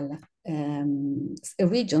regional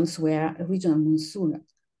regions where regional monsoon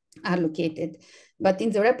are located. But in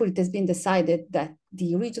the report, it has been decided that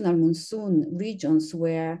the regional monsoon regions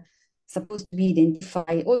were supposed to be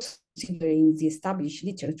identified, also considering the established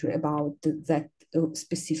literature about that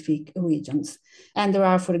specific regions. And there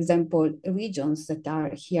are, for example, regions that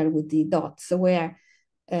are here with the dots, where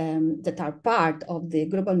that are part of the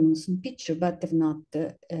global monsoon picture, but have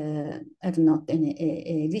not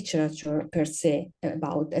any literature per se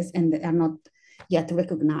about, and are not yet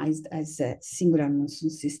recognized as a singular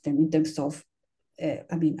monsoon system in terms of,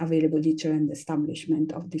 available literature and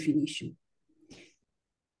establishment of definition.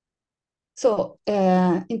 So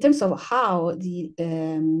in terms of how the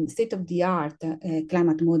state-of-the-art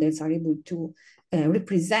climate models are able to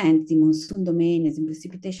represent the monsoon domain as in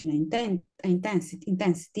precipitation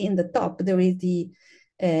intensity, in the top there is the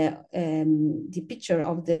picture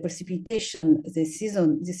of the precipitation, the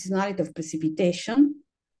seasonality of precipitation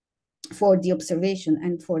for the observation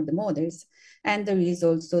and for the models. And there is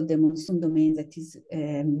also the monsoon domain that is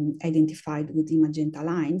identified with the magenta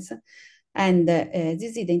lines. And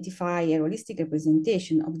this identifies a holistic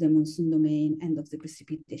representation of the monsoon domain and of the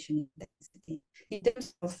precipitation intensity. In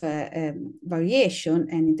terms of variation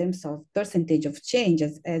and in terms of percentage of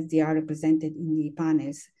changes as they are represented in the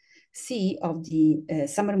panels C of the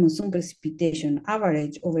summer monsoon precipitation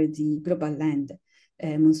average over the global land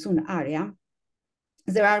monsoon area,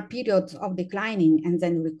 there are periods of declining and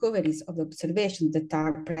then recoveries of the observations that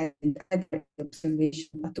are present at the observation,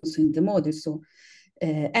 but also in the model. So,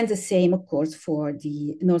 and the same, of course, for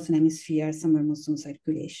the Northern Hemisphere summer monsoon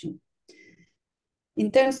circulation. In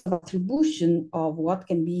terms of attribution of what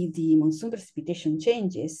can be the monsoon precipitation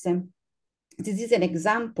changes, this is an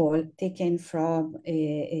example taken from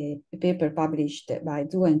a paper published by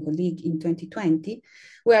Zhou and colleague in 2020,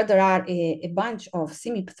 where there are a bunch of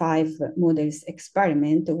CMIP5 models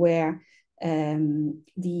experiment where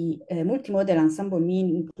the multimodal ensemble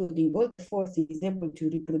mean, including all the forces, is able to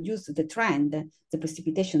reproduce the trend, the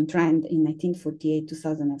precipitation trend in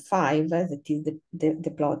 1948-2005, that is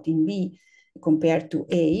the plot in B compared to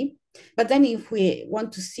A. But then if we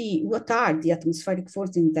want to see what are the atmospheric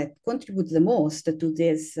forces that contribute the most to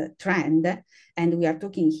this trend, and we are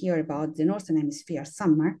talking here about the Northern Hemisphere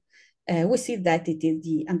summer, we see that it is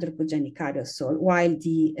the anthropogenic aerosol, while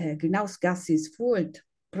the greenhouse gases would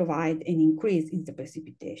provide an increase in the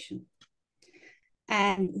precipitation.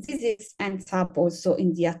 And this ends up also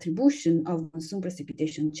in the attribution of monsoon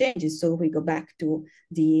precipitation changes. So we go back to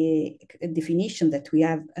the definition that we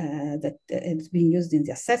have that has been used in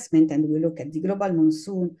the assessment, and we look at the global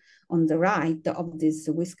monsoon on the right of this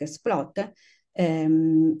whiskers plot.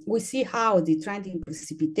 We see how the trend in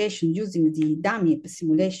precipitation using the dummy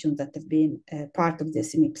simulation that have been part of the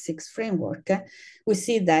CMIP6 framework. We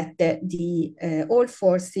see that the all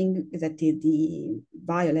forcing, that is the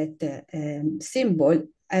violet symbol,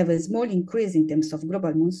 have a small increase in terms of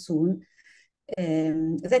global monsoon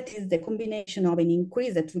that is the combination of an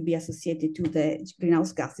increase that would be associated to the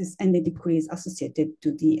greenhouse gases and a decrease associated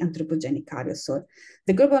to the anthropogenic aerosol.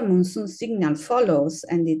 The global monsoon signal follows,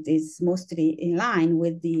 and it is mostly in line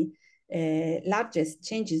with the largest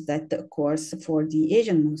changes that occurs for the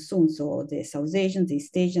Asian monsoon, so the South Asian, the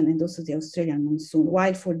East Asian, and also the Australian monsoon,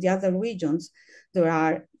 while for the other regions, there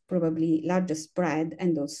are probably larger spread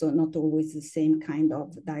and also not always the same kind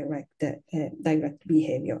of direct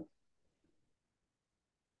behavior.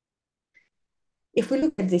 If we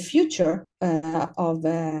look at the future of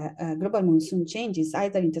global monsoon changes,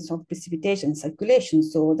 either in terms of precipitation and circulation,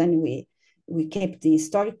 so then we keep the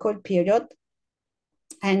historical period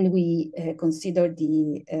and we consider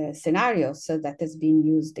the scenarios that has been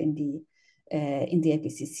used in the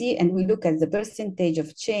IPCC, and we look at the percentage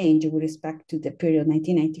of change with respect to the period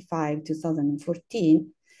 1995-2014.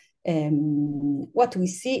 What we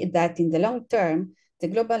see is that in the long term, the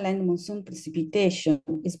global land monsoon precipitation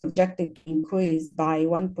is projected to increase by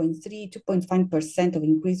 1.3, 2.5% of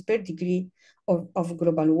increase per degree of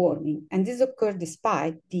global warming. And this occurs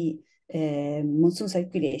despite the monsoon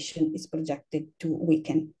circulation is projected to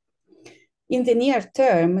weaken. In the near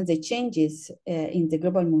term, the changes in the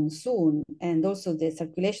global monsoon and also the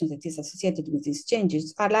circulation that is associated with these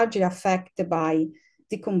changes are largely affected by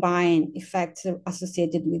the combined effects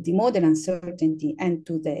associated with the model uncertainty and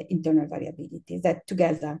to the internal variability that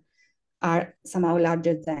together are somehow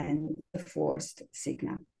larger than the forced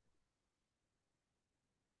signal.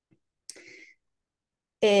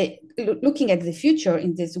 Looking at the future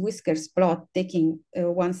in this whiskers plot, taking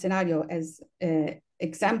one scenario as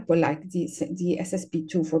example like this, the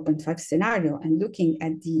SSP2 4.5 scenario, and looking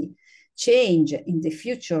at the change in the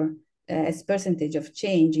future as percentage of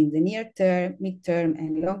change in the near term, midterm,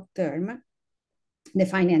 and long term,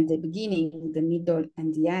 defining at the beginning, the middle,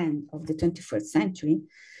 and the end of the 21st century,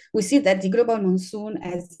 we see that the global monsoon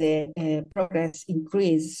as the progress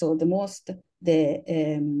increase. So the most the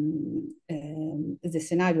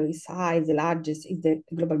scenario is high, the largest is the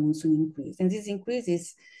global monsoon increase, and this increase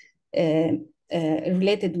is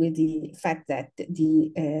related with the fact that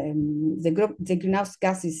the greenhouse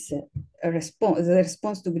gases the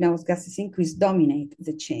response to greenhouse gases increase dominate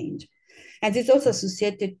the change. And it's also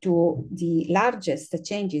associated to the largest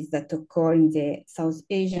changes that occur in the South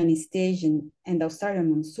Asian, East Asian, and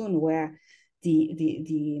Australian monsoon, where the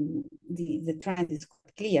trend is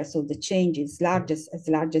quite clear. So the change is largest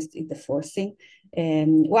in the forcing.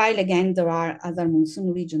 While again, there are other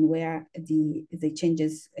monsoon regions where the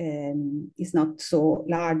changes is not so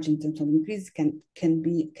large in terms of increase, can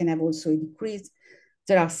have also a decrease.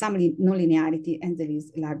 There are some non-linearity and there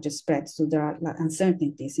is larger spread. So there are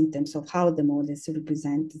uncertainties in terms of how the models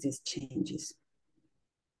represent these changes.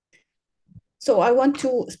 So I want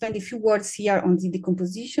to spend a few words here on the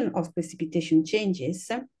decomposition of precipitation changes.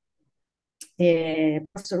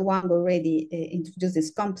 Professor Wang already introduced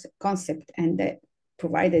this concept and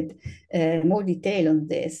provided more detail on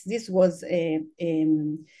this. This was a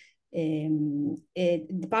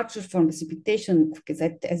departure from precipitation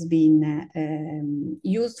that has been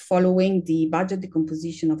used following the budget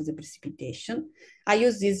decomposition of the precipitation. I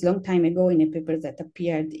used this long time ago in a paper that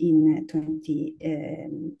appeared in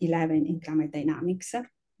 2011 in Climate Dynamics.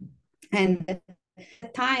 And at the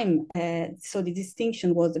time, so the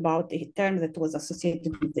distinction was about a term that was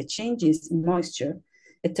associated with the changes in moisture,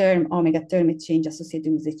 a term omega term change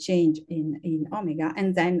associated with the change in omega,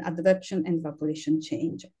 and then advection and evaporation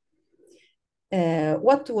change.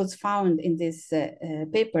 What was found in this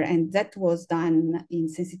paper, and that was done in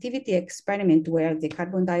sensitivity experiment where the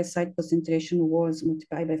carbon dioxide concentration was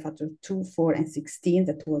multiplied by factor 2, 4, and 16.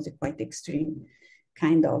 That was a quite extreme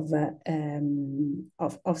kind of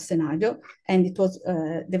scenario. And it was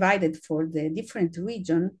divided for the different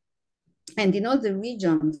region. And in all the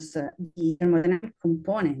regions, the thermodynamic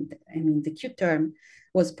component, I mean, the Q term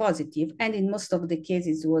was positive, and in most of the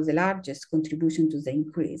cases was the largest contribution to the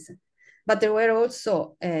increase. But there were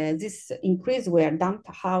also, this increase were dumped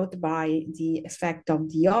out by the effect of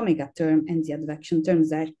the omega term and the advection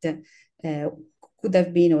terms that could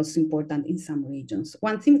have been also important in some regions.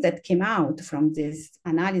 One thing that came out from this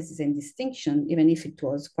analysis and distinction, even if it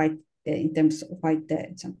was quite, in terms of quite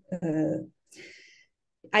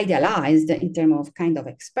idealized in terms of kind of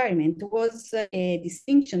experiment, was a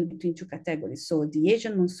distinction between two categories. So the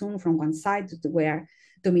Asian monsoon from one side were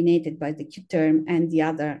dominated by the Q term, and the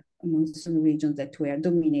other monsoon regions that were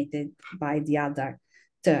dominated by the other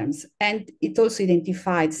terms. And it also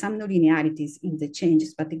identified some nonlinearities in the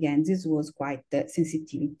changes, but again, this was quite a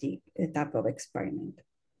sensitivity type of experiment.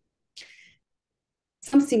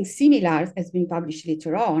 Something similar has been published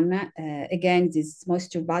later on. Again, this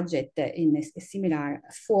moisture budget in a similar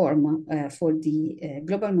form for the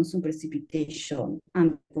global monsoon precipitation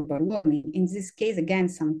and global warming. In this case, again,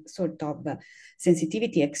 some sort of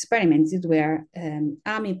sensitivity experiments. These were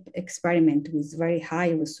AMIP experiment with very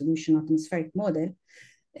high resolution atmospheric model,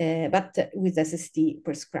 but with SST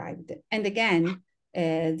prescribed. And again,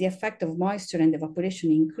 the effect of moisture and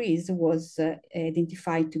evaporation increase was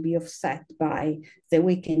identified to be offset by the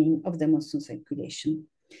weakening of the monsoon circulation.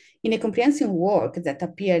 In a comprehensive work that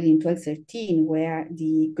appeared in 2013, where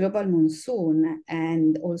the global monsoon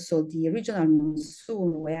and also the regional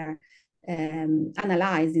monsoon were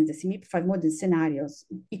analyzed in the CMIP5 model scenarios,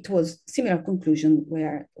 it was similar conclusions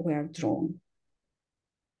were drawn.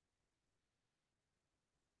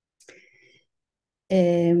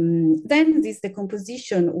 Then this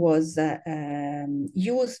decomposition was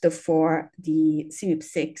used for the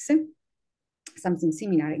CMIP6, something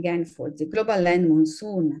similar again for the global land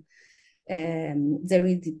monsoon. There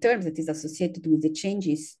is the term that is associated with the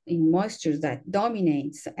changes in moisture that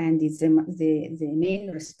dominates and is the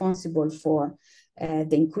main responsible for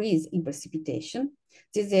the increase in precipitation.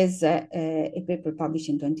 This is a paper published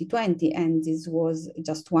in 2020, and this was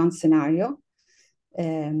just one scenario.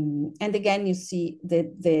 And again, you see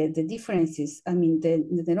the differences. I mean,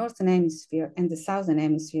 the northern hemisphere and the southern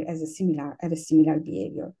hemisphere have a similar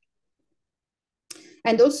behavior.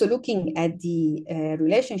 And also looking at the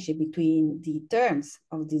relationship between the terms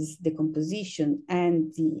of this decomposition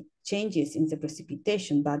and the changes in the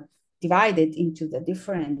precipitation, but divided into the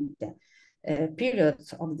different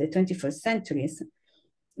periods of the 21st centuries,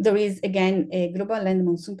 there is again a global land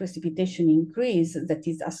monsoon precipitation increase that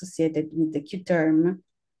is associated with the Q term,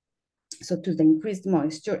 so to the increased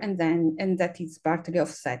moisture, and that is partly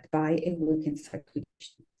offset by a weakened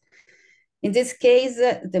circulation. In this case,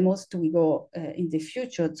 the most we go in the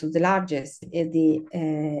future, so the largest is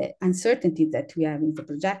the uncertainty that we have in the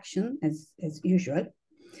projection, as usual.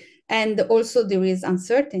 And also there is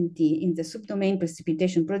uncertainty in the subdomain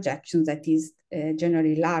precipitation projection that is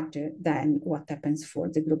generally larger than what happens for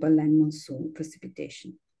the global land monsoon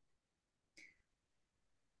precipitation.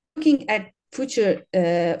 Looking at future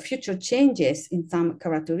changes in some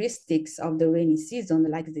characteristics of the rainy season,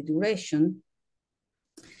 like the duration,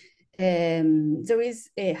 there is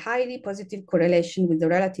a highly positive correlation with the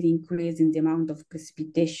relative increase in the amount of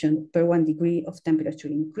precipitation per 1 degree of temperature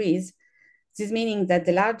increase. This meaning that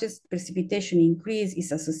the largest precipitation increase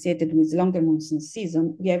is associated with longer monsoon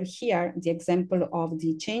season. We have here the example of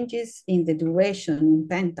the changes in the duration in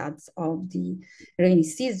pentads of the rainy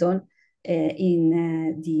season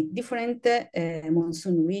in the different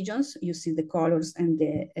monsoon regions. You see the colors and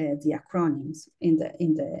the acronyms in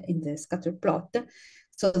the scatter plot.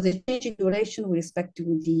 So the change in duration with respect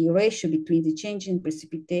to the ratio between the change in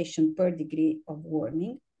precipitation per degree of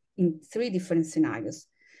warming in 3 different scenarios.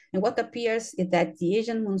 And what appears is that the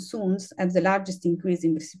Asian monsoons have the largest increase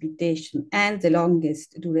in precipitation and the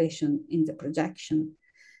longest duration in the projection.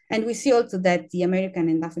 And we see also that the American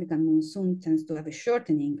and African monsoon tends to have a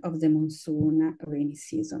shortening of the monsoon rainy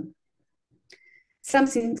season.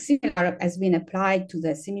 Something similar has been applied to the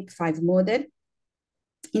CMIP5 model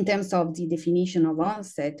in terms of the definition of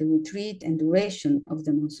onset, retreat, and duration of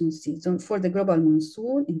the monsoon season for the global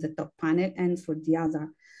monsoon in the top panel and for the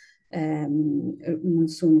other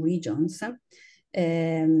monsoon regions.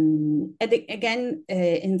 And again,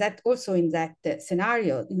 in that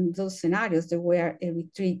scenario, in those scenarios, there were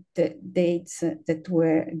retreat dates that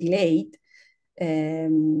were delayed,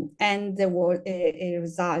 and there was a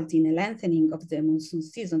result in a lengthening of the monsoon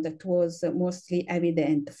season that was mostly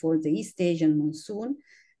evident for the East Asian monsoon,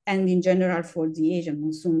 and in general for the Asian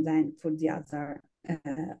monsoon than for the other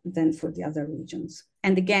regions.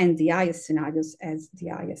 And again, the highest scenarios has the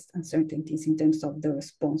highest uncertainties in terms of the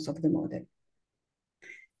response of the model.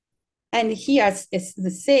 And here it's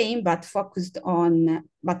the same, but focused on,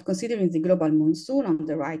 but considering the global monsoon on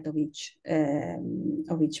the right of each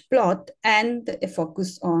plot, and a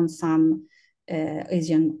focus on some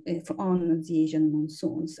on the Asian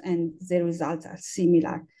monsoons, and the results are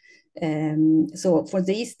similar. So for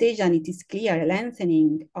the East Asian, it is clear a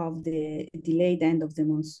lengthening of the delayed end of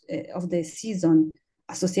the season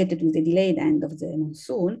associated with the delayed end of the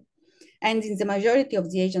monsoon. And in the majority of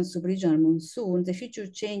the Asian subregional monsoon, the future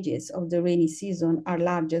changes of the rainy season are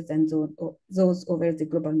larger than those over the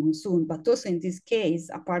global monsoon. But also in this case,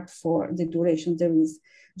 apart from the duration, there is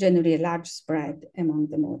generally a large spread among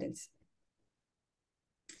the models.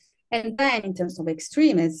 And then in terms of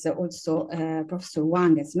extreme, as also Professor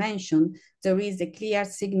Wang has mentioned, there is a clear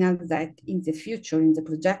signal that in the future, in the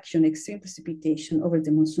projection, extreme precipitation over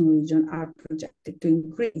the monsoon region are projected to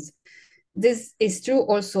increase. This is true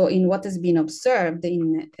also in what has been observed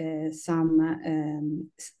in some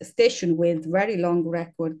stations with very long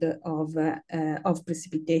record of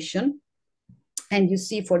precipitation. And you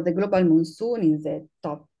see for the global monsoon in the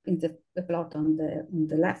top, in the plot on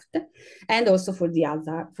the left, and also for the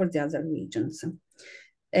other regions.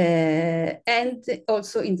 And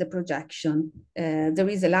also in the projection, there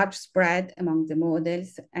is a large spread among the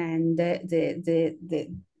models, and the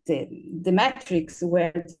metrics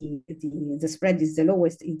where the spread is the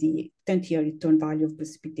lowest is the 20-year return value of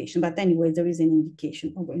precipitation. But anyway, there is an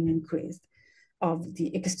indication of an increase of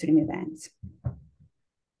the extreme events.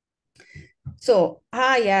 So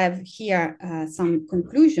I have here some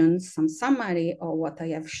conclusions, some summary of what I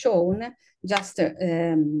have shown, just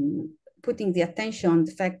putting the attention on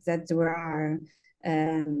the fact that there are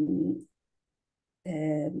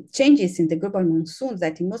changes in the global monsoons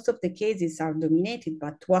that in most of the cases are dominated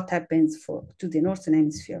by what happens to the Northern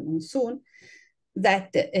Hemisphere monsoon,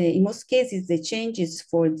 that in most cases the changes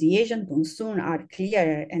for the Asian monsoon are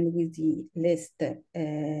clearer and with the least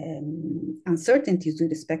uncertainties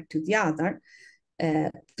with respect to the other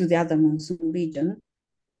monsoon region.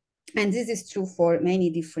 And this is true for many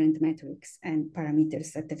different metrics and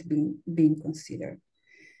parameters that have been considered.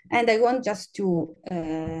 And I want just to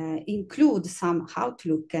include some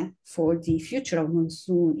outlook for the future of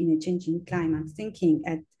monsoon in a changing climate, thinking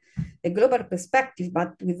at a global perspective,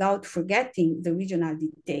 but without forgetting the regional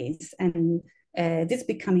details. And this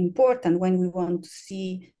becomes important when we want to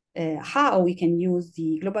see how we can use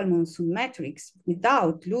the global monsoon metrics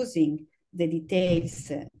without losing the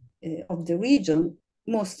details of the region,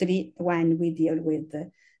 mostly when we deal with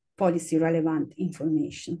policy relevant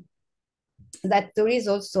information. That there is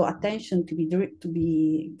also attention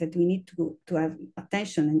that we need to have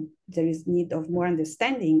attention, and there is need of more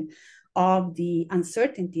understanding of the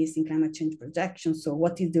uncertainties in climate change projections. So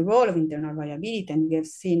what is the role of internal variability? And we have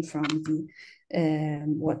seen from the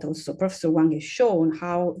what also Professor Wang has shown,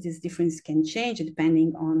 how this difference can change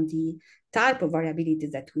depending on the type of variability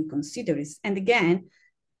that we consider. And again,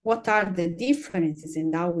 what are the differences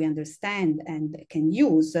and how we understand and can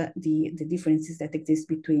use the differences that exist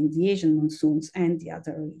between the Asian monsoons and the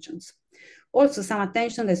other regions. Also, some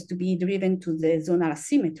attention has to be driven to the zonal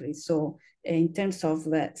asymmetry. So in terms of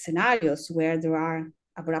scenarios where there are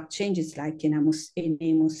abrupt changes like in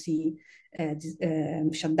MOC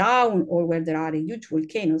shutdown, or where there are a huge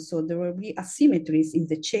volcano. So there will be asymmetries in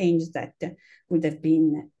the change that would have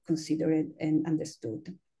been considered and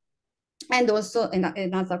understood. And also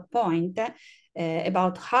another point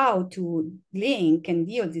about how to link and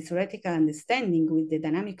deal this theoretical understanding with the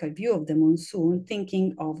dynamical view of the monsoon,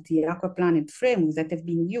 thinking of the aquaplanet frameworks that have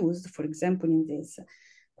been used, for example, in this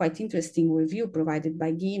quite interesting review provided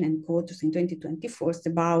by Gin and co-authors in 2024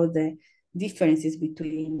 about the differences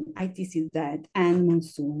between ITCZ and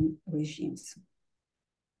monsoon regimes.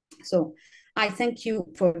 So I thank you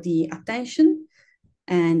for the attention,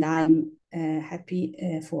 and I'm happy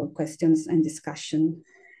for questions and discussion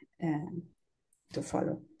to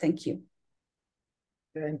follow. Thank you.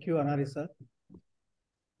 Thank you, Annalisa.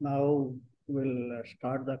 Now we'll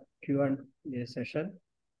start the Q&A session.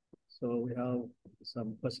 So we have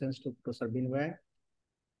some questions to Professor Wang.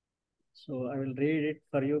 So I will read it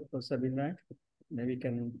for you, Professor Wang. Maybe you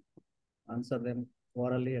can answer them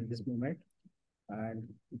orally at this moment. And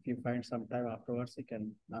if you find some time afterwards, you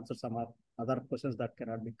can answer some other questions that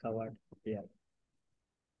cannot be covered here.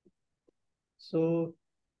 So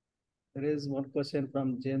there is one question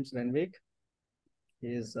from James Renwick. He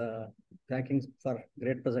is thanking for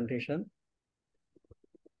great presentation.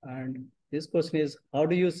 And this question is, how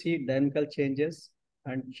do you see dynamical changes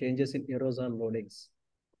and changes in aerosol loadings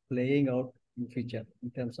playing out in future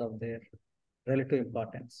in terms of their relative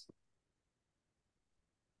importance?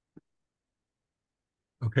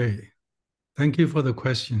 Okay, thank you for the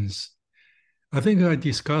questions. I think I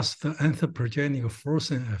discussed the anthropogenic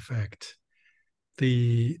frozen effect,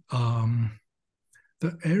 the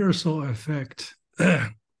aerosol effect,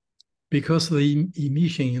 because the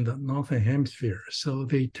emission in the northern hemisphere, so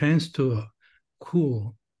they tend to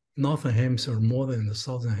cool northern hemisphere more than the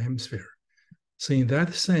southern hemisphere. So in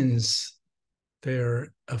that sense,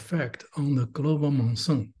 their effect on the global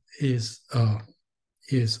monsoon is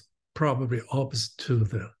probably opposite to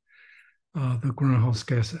the greenhouse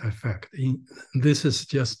gas effect. This is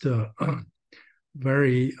just a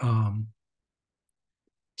very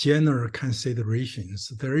general considerations.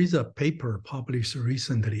 There is a paper published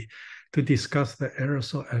recently to discuss the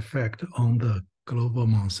aerosol effect on the global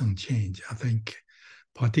monsoon change. I think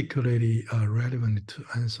particularly relevant to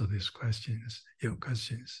answer these questions, your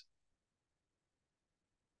questions.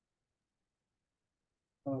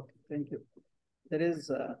 Okay, thank you. There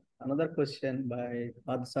is another question by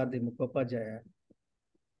Adhsardi Mukhopadhyaya.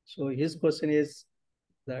 So his question is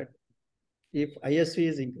that if ISV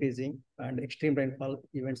is increasing and extreme rainfall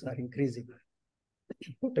events are increasing,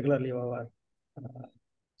 particularly our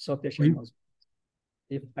South Asian monsoon,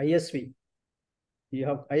 if ISV, you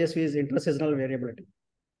have ISV is interseasonal variability.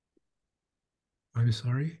 I'm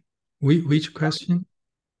sorry, which question?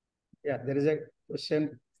 Yeah, there is a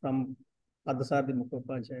question from Adhsardi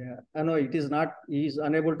Mukhopadhyaya. I know it is not, he is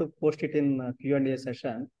unable to post it in Q&A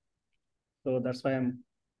session. So that's why I'm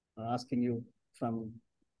asking you from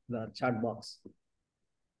the chat box.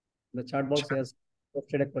 The chat box has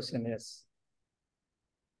posted a question, yes.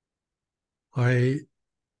 I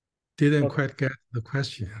didn't quite get the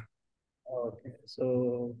question. Okay,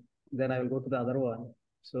 so then I will go to the other one.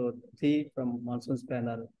 So T from Monsoon's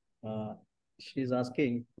panel, she's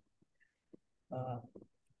asking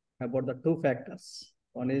about the two factors.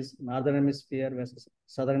 One is Northern Hemisphere versus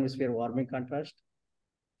Southern Hemisphere warming contrast.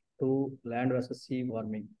 Two, land versus sea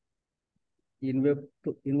warming.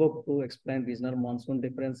 Invoke to explain regional monsoon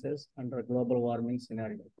differences under global warming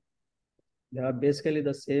scenario. They are basically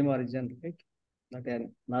the same origin, right?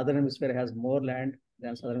 Again, Northern Hemisphere has more land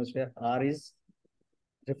than Southern Hemisphere. R is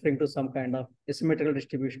referring to some kind of asymmetrical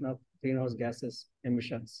distribution of greenhouse gases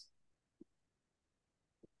emissions.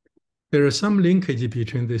 There is some linkage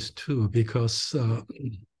between these two because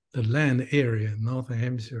the land area, Northern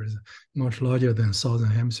Hemisphere, is much larger than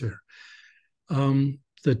Southern Hemisphere.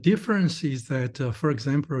 The difference is that, for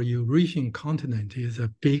example, Eurasian continent is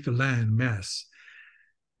a big land mass,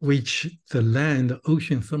 which the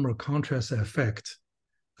land-ocean thermal contrast effect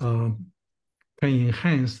can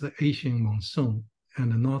enhance the Asian monsoon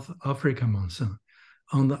and the North African monsoon.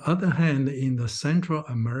 On the other hand, in the Central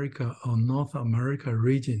America or North America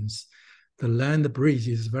regions, the land bridge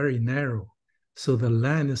is very narrow. So the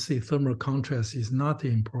land-sea thermal contrast is not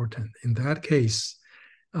important. In that case,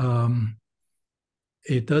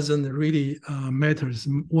 it doesn't really matter.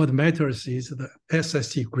 What matters is the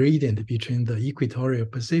SST gradient between the equatorial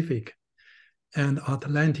Pacific and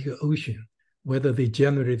Atlantic Ocean, whether they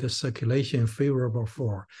generate the circulation favorable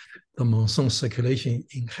for the monsoon circulation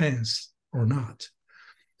enhanced or not.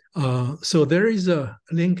 So there is a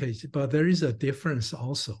linkage, but there is a difference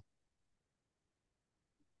also.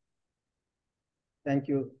 Thank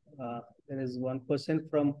you. There is one question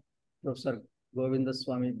from Professor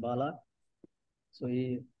Govindaswamy Bala. So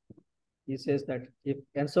he says that if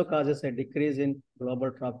ENSO causes a decrease in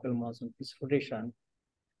global tropical monsoon precipitation,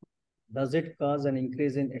 does it cause an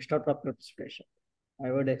increase in extratropical precipitation?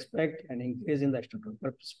 I would expect an increase in the extratropical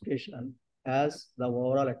precipitation as the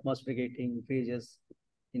overall atmospheric heating increases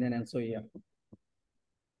in an ENSO year.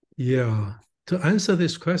 Yeah, to answer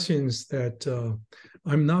these questions that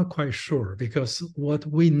I'm not quite sure, because what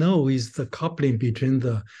we know is the coupling between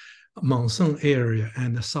the monsoon area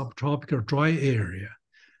and the subtropical dry area.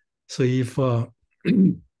 So if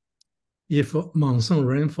monsoon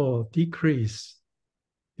rainfall decrease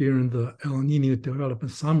during the El Nino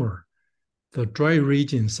development summer, the dry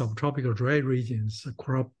regions, subtropical dry regions,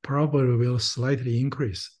 probably will slightly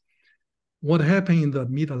increase. What happened in the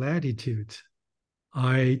mid-latitude,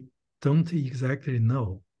 I don't exactly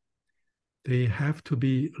know. They have to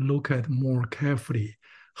be looked at more carefully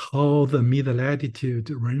how the mid-latitude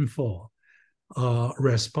rainfall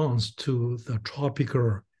responds to the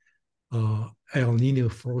tropical El Nino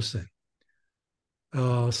frozen.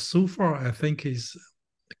 So far, I think is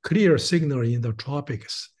clear signal in the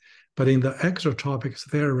tropics, but in the extratropics,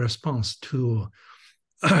 their response to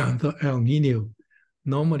the El Nino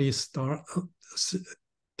normally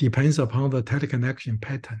depends upon the teleconnection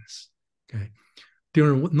patterns. Okay,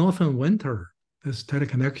 during northern winter, this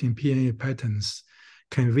teleconnection PNA patterns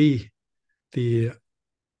convey the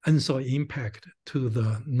ENSO impact to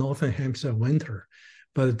the northern hemisphere winter,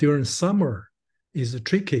 but during summer is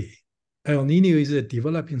tricky. El Nino is a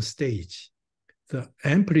developing stage. The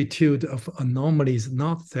amplitude of anomaly is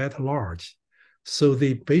not that large. So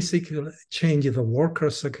they basically change the worker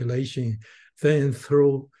circulation, then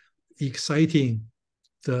through exciting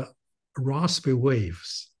the Rossby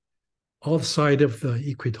waves outside of the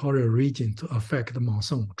equatorial region to affect the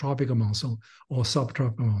monsoon, tropical monsoon or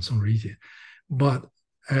subtropical monsoon region. But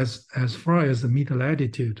as far as the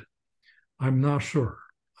mid-latitude, I'm not sure.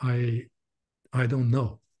 I don't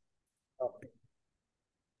know. Okay.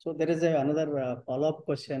 So there is another follow-up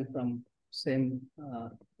question from same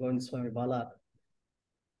Govindaswamy Bala.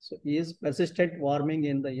 So is persistent warming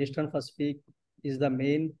in the Eastern Pacific is the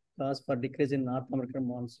main cause for decrease in North American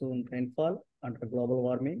monsoon rainfall under global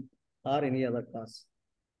warming or any other cause?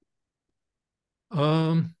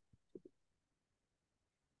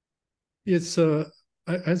 It's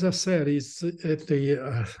as I said, it's at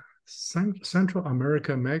the Central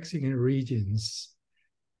America, Mexican regions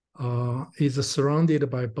is surrounded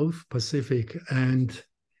by both Pacific and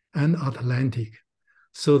Atlantic.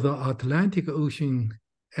 So the Atlantic Ocean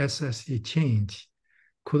SST change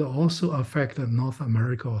could also affect the North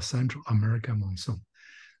America or Central America monsoon.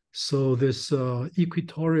 So this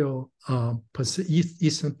equatorial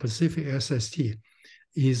Eastern Pacific SST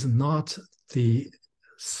is not the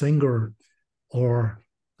single or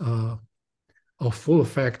full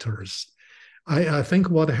factors. I think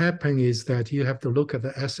what happened is that you have to look at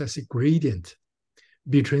the SST gradient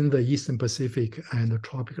between the Eastern Pacific and the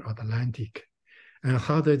tropical Atlantic. And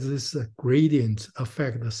how does this gradient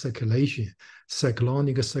affect the circulation,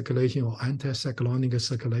 cyclonic circulation or anticyclonic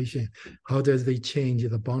circulation? How does they change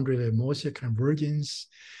the boundary layer moisture convergence?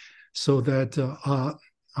 So that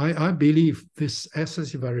I believe this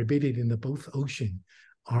SST variability in the both oceans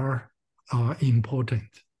are important,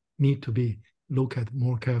 need to be looked at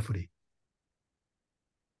more carefully.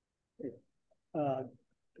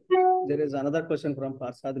 There is another question from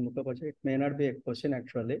Parsad Mukherjee. It may not be a question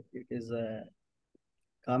actually. It is a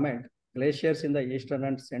comment. Glaciers in the eastern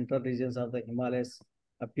and central regions of the Himalayas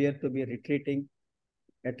appear to be retreating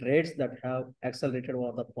at rates that have accelerated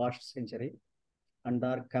over the past century and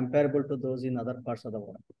are comparable to those in other parts of the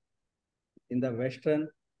world. In the western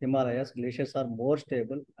Himalayas, glaciers are more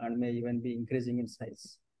stable and may even be increasing in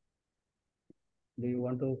size. Do you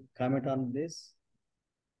want to comment on this?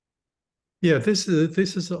 Yeah, this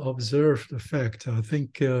is an observed fact. I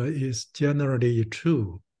think is generally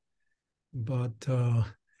true, but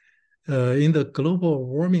in the global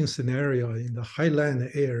warming scenario, in the highland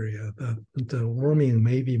area, the warming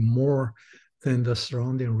may be more than the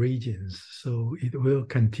surrounding regions, so it will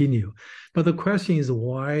continue. But the question is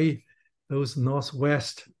why those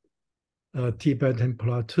northwest Tibetan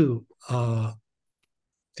Plateau,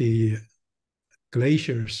 the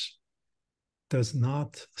glaciers is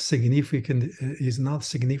not significantly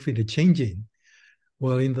changing,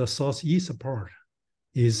 while in the southeast part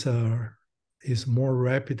is more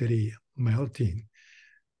rapidly melting.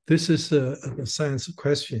 This is the science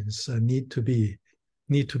questions need to be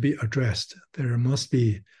addressed. There must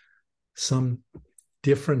be some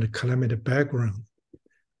different climate background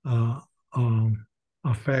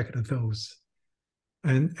affect those.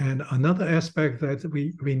 And another aspect that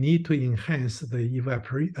we need to enhance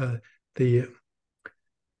the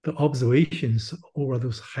observations over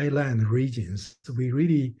those highland regions. We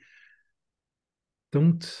really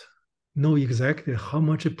don't know exactly how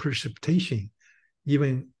much precipitation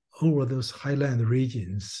even over those highland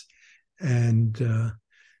regions, and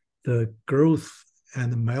the growth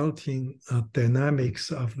and melting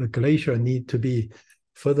dynamics of the glacier need to be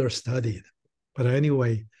further studied. But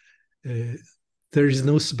anyway, there is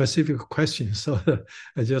no specific question, so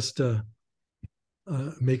I just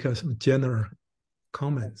make some general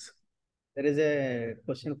comments. There is a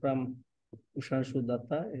question from Ushanshu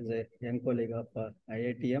Datta, is a young colleague of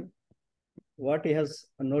IITM. What he has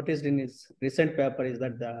noticed in his recent paper is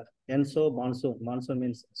that the ENSO monsoon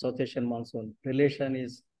means South Asian monsoon, relation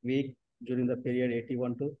is weak during the period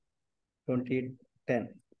 81 to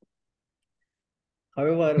 2010.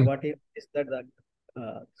 However, what is that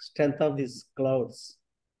the strength of these clouds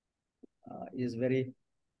is very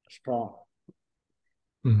strong.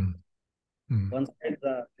 One side,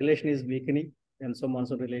 the relation is weakening, and so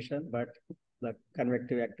monsoon relation, but the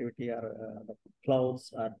convective activity or the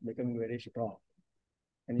clouds are becoming very strong.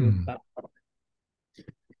 Can you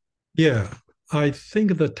Yeah, I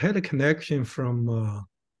think the teleconnection from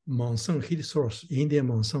monsoon heat source, Indian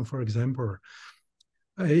monsoon, for example,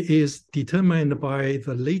 is determined by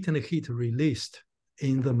the latent heat released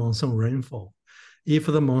in the monsoon rainfall. If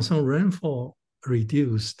the monsoon rainfall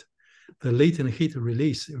reduced, the latent heat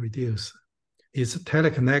release reduced. Its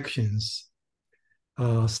teleconnections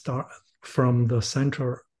start from the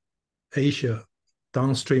Central Asia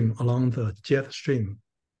downstream along the jet stream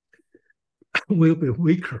will be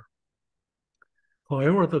weaker.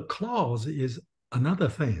 However, the clouds is another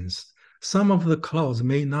thing. Some of the clouds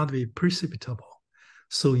may not be precipitable.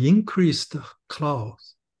 So increased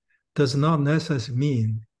clouds does not necessarily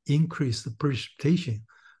mean increased precipitation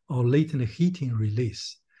or latent heating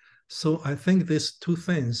release. So I think these two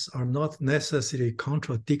things are not necessarily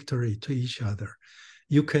contradictory to each other.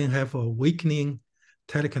 You can have a weakening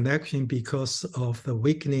teleconnection because of the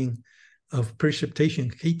weakening of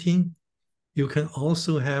precipitation heating, you can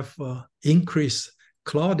also have increased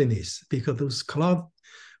cloudiness because those clouds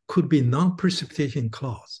could be non-precipitation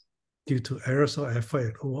clouds due to aerosol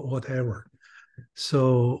effect or whatever.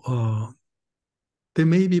 So they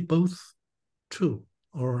may be both true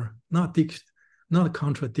or not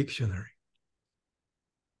contradictory.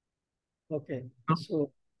 Okay,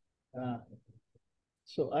 so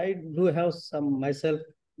I do have some myself,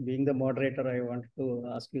 being the moderator, I want to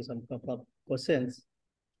ask you some couple of questions.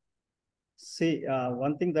 See,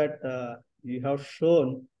 one thing that you have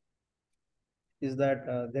shown is that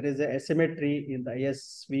there is a asymmetry in the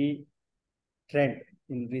ISV trend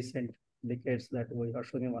in recent decades that we are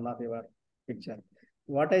showing in one of your picture.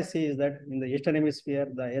 What I see is that in the Eastern Hemisphere,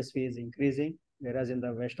 the ISV is increasing, whereas in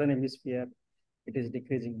the Western Hemisphere, it is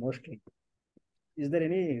decreasing mostly. Is there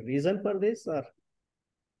any reason for this, or?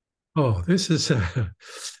 Oh, this is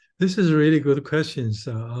really good questions.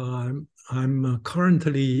 I'm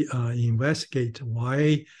currently investigate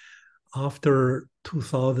why after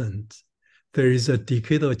 2000 there is a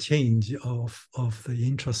decadal change of the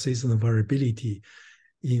intra-seasonal variability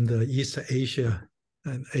in the East Asia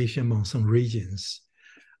and Asian monsoon regions.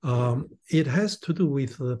 It has to do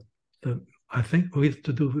with I think with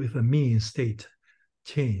the mean state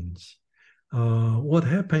change. What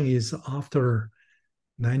happened is after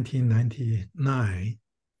 1999,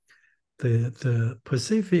 the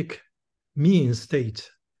Pacific mean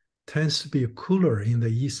state tends to be cooler in the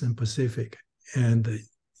Eastern Pacific, and the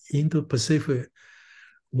Indo-Pacific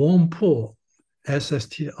warm pool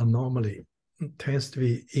SST anomaly tends to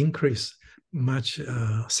be increased much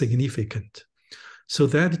significant. So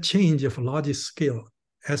that change of large scale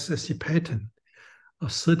SST pattern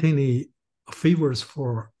certainly favors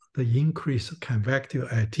for the increased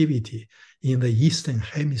convective activity in the Eastern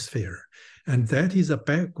Hemisphere. And that is a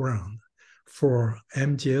background for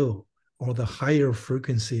MJO, or the higher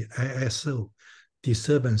frequency ISO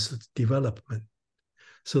disturbance development.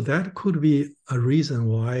 So that could be a reason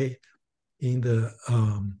why in the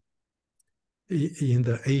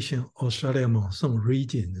Asian Australia monsoon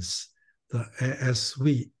regions, the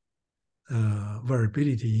ASV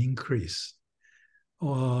variability increase,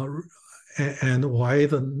 and why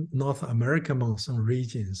the North American monsoon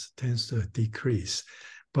regions tends to decrease.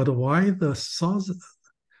 But why the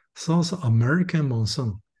South American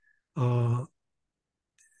monsoon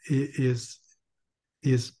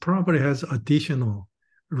is probably has additional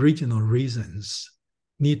regional reasons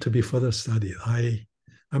need to be further studied.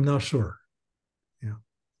 I'm not sure. Yeah.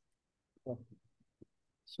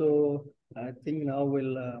 So I think now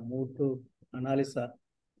we'll move to Annalisa.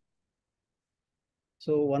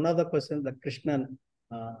 So one of the questions that Krishnan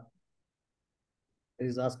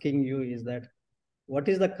is asking you is that, what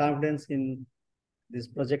is the confidence in these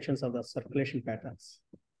projections of the circulation patterns?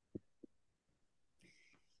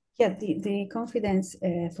 Yeah, the confidence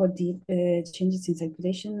for the changes in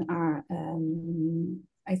circulation are,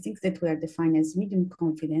 I think that we are defined as medium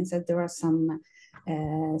confidence, that there are some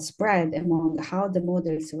spread among how the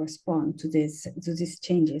models respond to these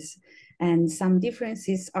changes. And some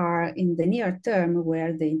differences are in the near term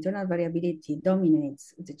where the internal variability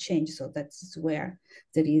dominates the change. So that's where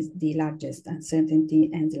there is the largest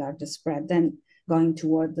uncertainty and the largest spread. Then going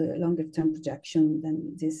toward the longer term projection,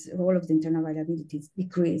 then this role of the internal variability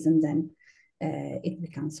decreases, and then it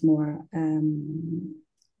becomes more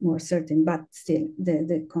certain. But still,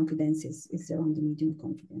 the confidence is around the medium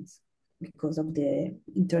confidence because of the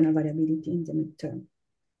internal variability in the midterm.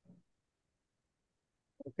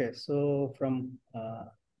 Okay, so from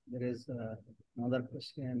there is another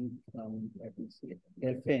question from, let me see,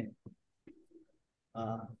 Delphine.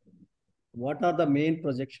 What are the main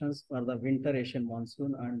projections for the winter Asian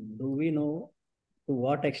monsoon, and do we know to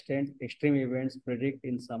what extent extreme events predict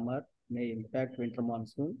in summer may impact winter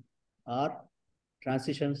monsoon or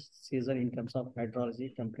transition season in terms of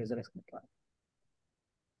hydrology, temperature, etc.?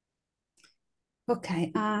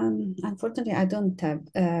 Okay, unfortunately, I don't have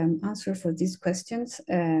answer for these questions.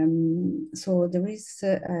 So there is,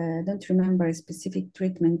 I don't remember a specific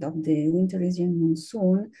treatment of the winter Asian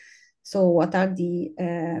monsoon. So what are the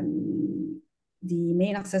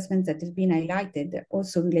main assessments that have been highlighted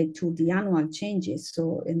also relate to the annual changes.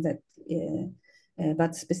 So in that,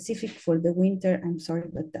 but specific for the winter, I'm sorry,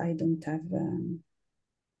 but I don't have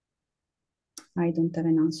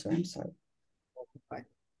an answer. I'm sorry. Okay, fine.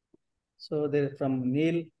 So there, from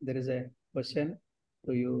Neil, there is a question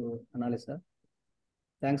to you, Annalisa.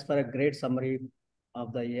 Thanks for a great summary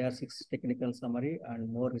of the AR6 technical summary and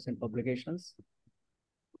more recent publications.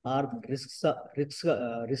 Are the risks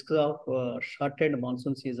of shortened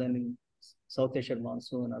monsoon season in South Asian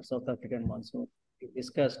monsoon or South African monsoon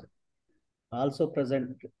discussed also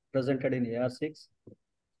presented in AR6.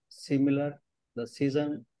 Similar, the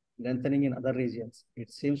season lengthening in other regions.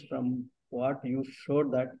 It seems from what you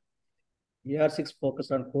showed that AR6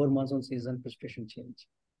 focused on core monsoon season precipitation change.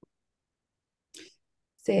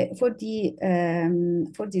 So for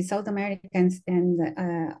the South Americans and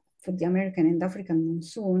for the American and African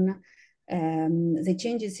monsoon, the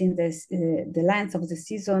changes in the length of the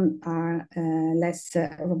season are less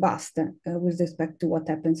robust with respect to what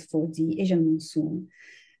happens for the Asian monsoon.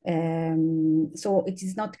 So it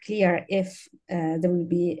is not clear if there will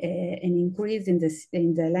be an increase in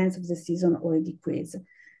the length of the season or a decrease.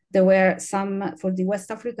 There were some, for the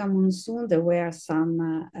West African monsoon, there were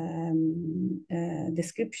some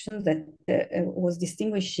descriptions that was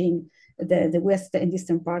distinguishing the west and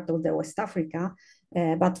eastern part of the West Africa,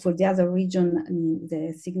 but for the other region,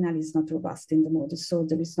 the signal is not robust in the model, so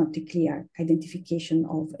there is not a clear identification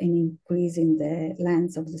of an increase in the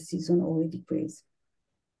length of the season or a decrease.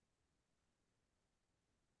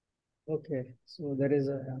 Okay, so there is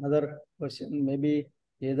another question, maybe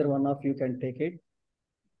either one of you can take it.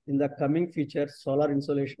 In the coming future, solar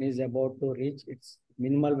insolation is about to reach its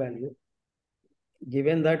minimal value.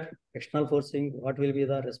 Given that external forcing, what will be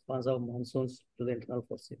the response of monsoons to the internal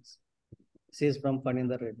forces? This is from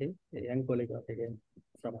Paninder Reddy, a young colleague again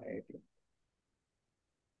from IIT.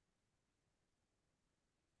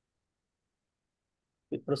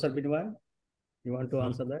 Professor Binwan, you want to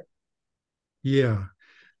answer that? Yeah,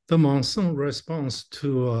 the monsoon response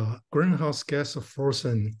to greenhouse gas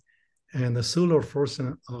forcing and the solar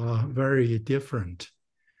forcing are very different.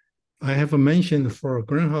 I have mentioned for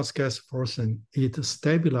greenhouse gas forcing, it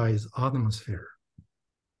stabilizes atmosphere.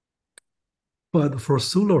 But for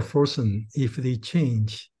solar forcing, if they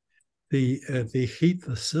change, they hit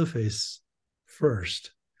the surface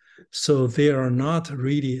first. So they are not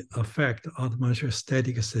really affect atmosphere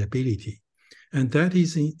static stability. And that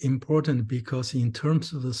is important because in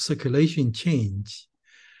terms of the circulation change,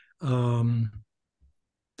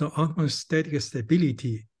 the atmosphere static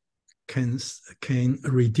stability can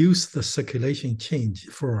reduce the circulation change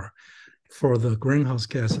for the greenhouse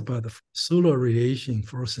gas, but the solar radiation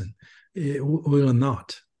forcing, it will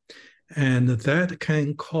not. And that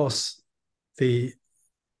can cause the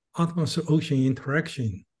atmosphere-ocean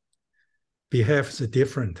interaction behaves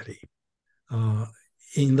differently.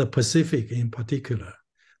 In the Pacific in particular,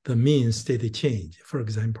 the mean state change, for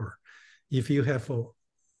example, if you have a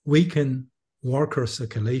weakened Walker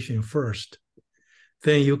circulation first,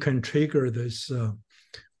 then you can trigger this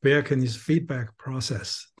volcanic feedback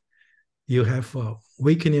process. You have a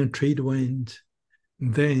weakening trade wind,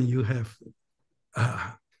 then you have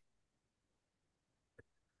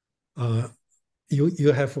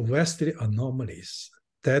you have westerly anomalies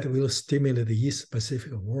that will stimulate the East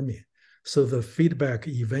Pacific warming. So the feedback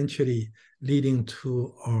eventually leading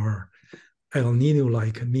to our El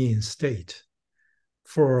Nino-like mean state.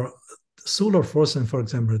 For solar forcing, for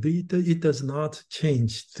example, it does not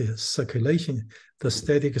change the circulation, the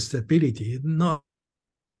static stability, not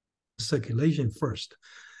circulation first,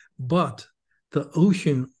 but the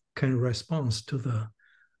ocean can respond to the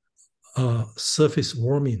surface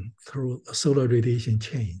warming through solar radiation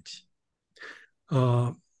change.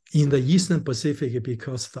 In the Eastern Pacific,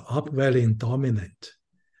 because the upwelling dominant,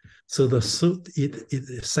 so it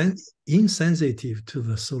is insensitive to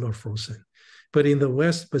the solar forcing. But in the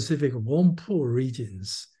West Pacific warm pool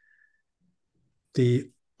regions, the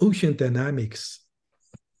ocean dynamics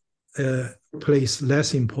plays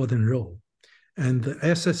less important role. And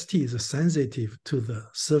the SST is sensitive to the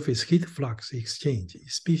surface heat flux exchange,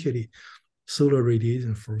 especially solar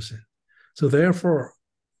radiation forcing. So therefore,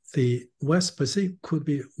 the West Pacific could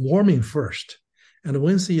be warming first. And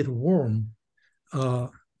once it warm, the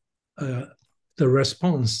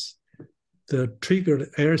response, the triggered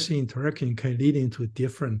air-sea interaction can lead into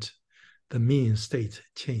different, the mean state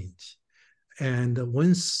change. And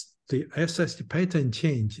once the SST pattern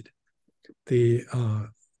changed, the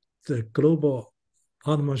global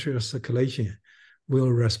atmosphere circulation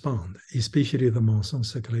will respond, especially the monsoon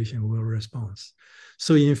circulation will respond.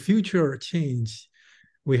 So in future change,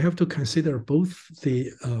 we have to consider both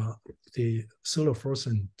the solar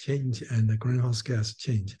forcing change and the greenhouse gas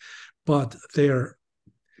change, but the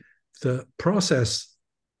process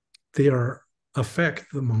affect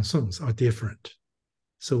the monsoons are different.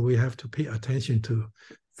 So we have to pay attention to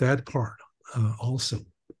that part also.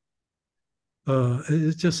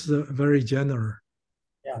 It's just a very general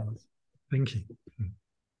thinking.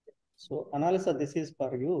 So Annalisa, this is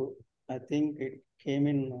for you. I think it came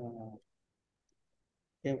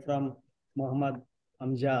from Muhammad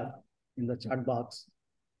Amjad in the chat box.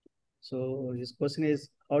 So his question is,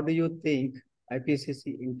 how do you think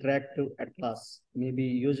IPCC interactive atlas may be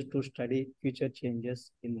used to study future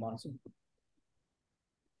changes in monsoon?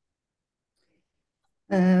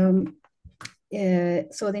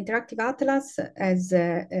 So the interactive atlas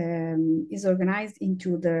is organized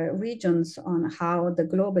into the regions on how the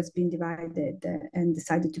globe has been divided and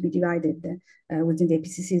decided to be divided within the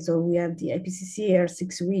IPCC. So we have the IPCC are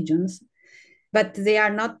 6 regions, but they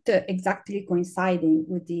are not exactly coinciding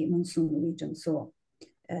with the monsoon region. So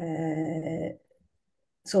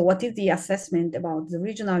what is the assessment about the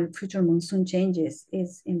regional future monsoon changes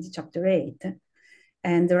is in the chapter 8.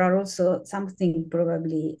 And there are also something,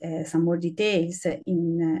 probably some more details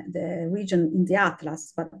in the region in the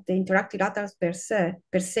atlas, but the interactive atlas per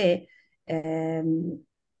se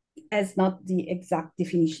has not the exact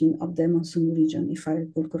definition of the monsoon region, if I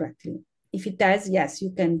recall correctly. If it does, yes, you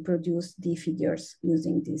can produce the figures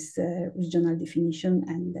using this regional definition,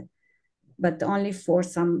 but only for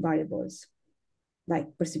some variables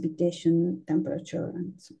like precipitation, temperature,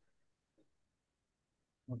 and so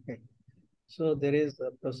on. Okay. So there is,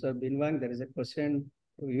 Professor Wang, there is a question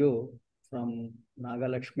to you from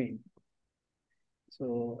Nagalakshmi.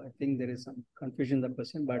 So I think there is some confusion in the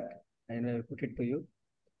question, but I will put it to you.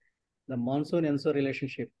 The monsoon-ENSO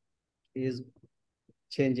relationship is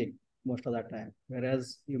changing most of the time,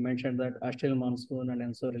 whereas you mentioned that Australian monsoon and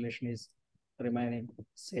ENSO relation is remaining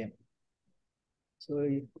same. So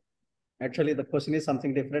actually the question is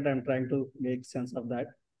something different. I'm trying to make sense of that.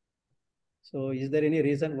 So is there any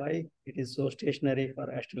reason why it is so stationary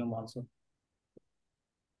for Australian monsoon?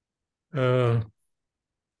 For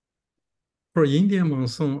Indian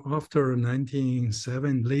monsoon, after late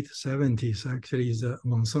 70s, actually the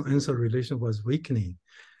monsoon-ENSO relation was weakening.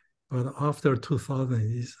 But after 2000,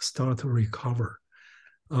 it started to recover.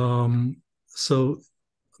 So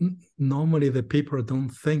normally the people don't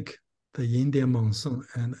think the Indian monsoon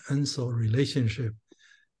and ENSO relationship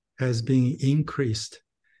has been increased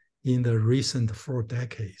in the recent 4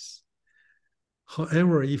 decades.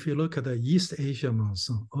 However, if you look at the East Asia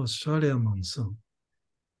monsoon, Australia monsoon,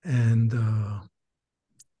 and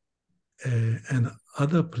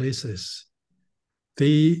other places,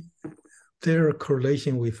 their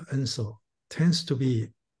correlation with ENSO tends to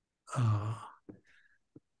be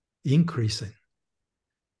increasing.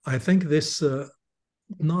 I think this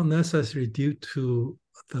not necessarily due to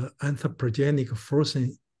the anthropogenic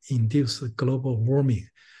forcing induced global warming.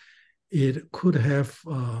 It could have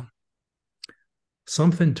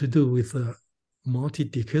something to do with the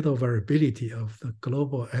multi-decadal variability of the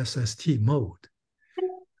global SST mode,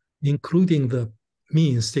 including the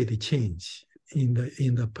mean state change in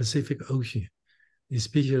the Pacific Ocean,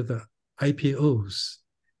 especially the IPOs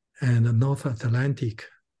and the North Atlantic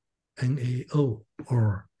NAO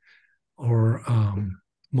or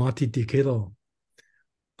multi-decadal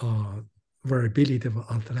variability of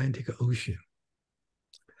Atlantic Ocean.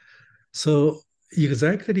 So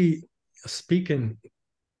exactly speaking,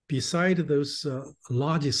 beside those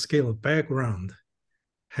large scale background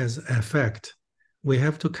has effect, we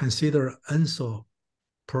have to consider ENSO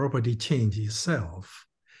property change itself.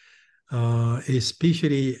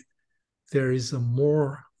 Especially there is a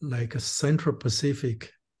more like a Central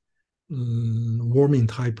Pacific warming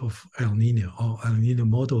type of El Nino or El Nino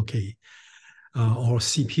Model K or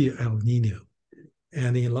CP El Nino.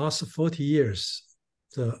 And in the last 40 years,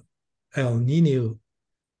 the El Nino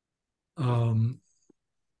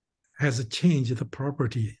has changed the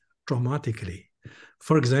property dramatically.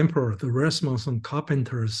 For example, the West Monsoon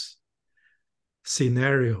Carpenter's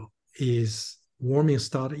scenario is warming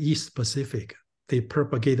start East Pacific, they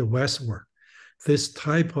propagate westward. This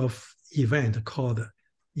type of event called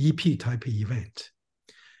EP type event.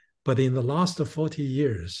 But in the last 40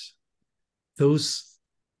 years, those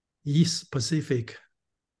East Pacific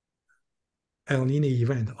El Nino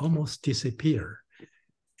event almost disappear.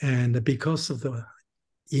 And because of the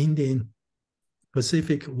Indian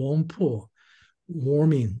Pacific warm pool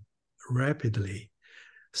warming rapidly,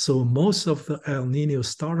 so most of the El Nino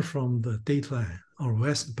start from the dateline or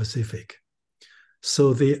West Pacific.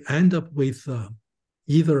 So they end up with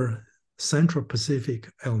either Central Pacific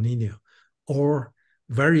El Nino or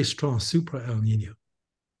very strong super El Nino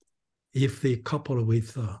if they couple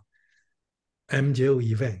with MJO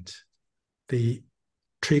event, they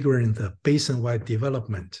triggering the basin-wide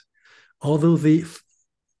development. Although they,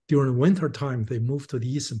 during winter time, they move to the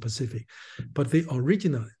Eastern Pacific, but they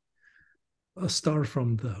originally start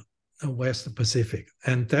from the West Pacific.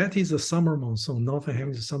 And that is a summer monsoon, Northern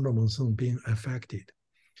Hemisphere summer monsoon being affected.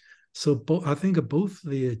 So I think both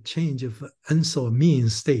the change of ENSO mean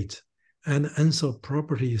state and ENSO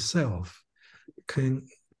property itself can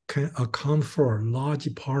can account for a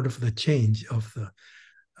large part of the change of the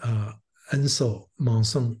ENSO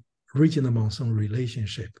monsoon, regional monsoon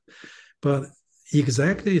relationship. But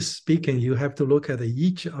exactly speaking, you have to look at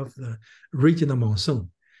each of the regional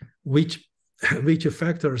monsoon, which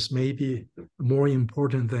factors may be more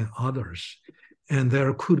important than others. And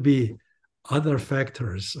there could be other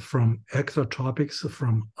factors from exotropics,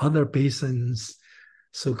 from other basins,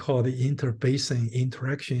 so-called interbasin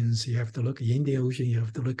interactions. You have to look at Indian Ocean, you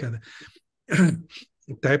have to look at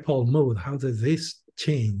dipole mode, how does this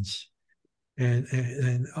change?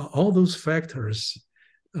 And all those factors,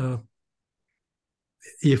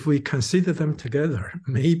 if we consider them together,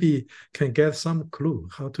 maybe can get some clue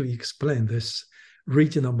how to explain this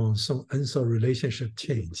regional monsoon ENSO relationship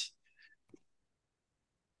change.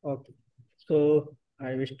 Okay, so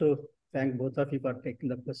I wish to thank both of you for taking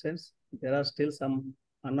the questions. There are still some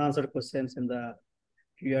unanswered questions in the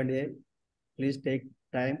Q&A. Please take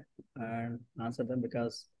time and answer them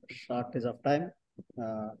because shortage of time.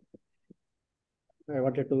 I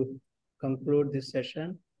wanted to conclude this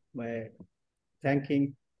session by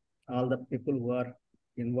thanking all the people who are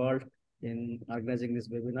involved in organizing this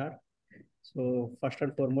webinar. So first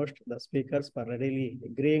and foremost, the speakers for readily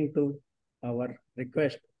agreeing to our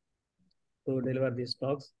request to deliver these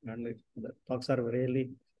talks, and the talks are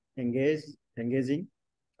really engaging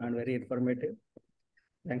and very informative.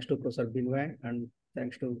 Thanks to Professor Wang and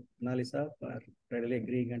thanks to Annalisa for readily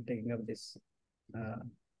agreeing and taking up this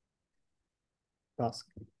task.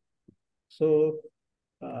 So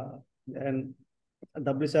then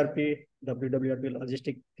WCRP, WWRP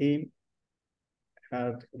logistic team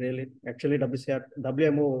have really, actually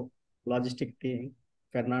WMO logistic team,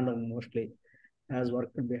 Fernando mostly, has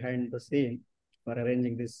worked behind the scene for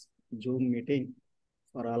arranging this Zoom meeting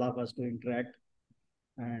for all of us to interact.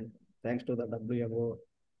 And thanks to the WMO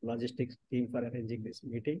logistics team for arranging this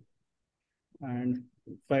meeting. And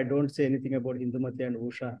if I don't say anything about Indumati and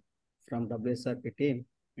Usha from WSRP team,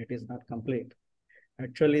 it is not complete.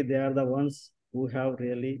 Actually, they are the ones who have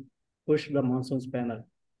really pushed the monsoons panel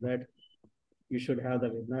that you should have the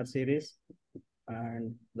webinar series,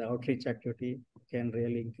 and the outreach activity can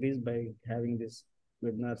really increase by having this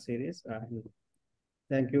webinar series. And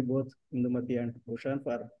thank you both Indumati and Ushan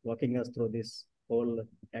for walking us through this whole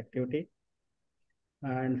activity.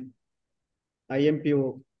 And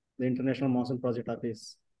IMPO, the International Monsoon Project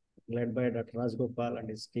Office, led by Dr. Rajgopal and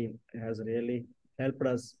his team, has really helped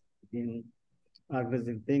us in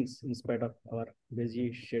organizing things in spite of our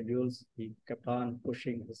busy schedules. He kept on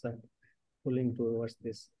pushing us and pulling towards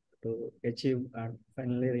this to achieve and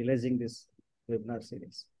finally realizing this webinar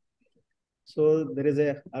series. So there is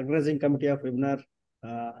a organizing committee of webinar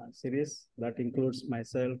series that includes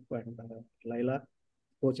myself and Laila,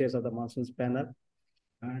 co-chairs of the Monsoons panel,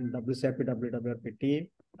 and WCRP, WWRP team,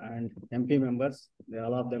 and MP members.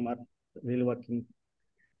 All of them are really working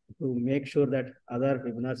to make sure that other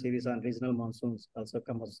webinar series on regional monsoons also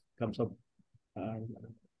comes up and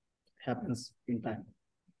happens in time.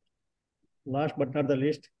 Last but not the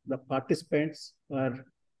least, the participants are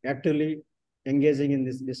actively engaging in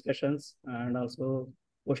these discussions and also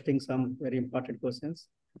posting some very important questions.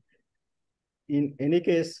 In any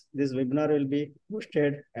case, this webinar will be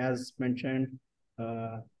posted as mentioned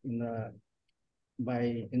by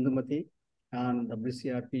Indumati on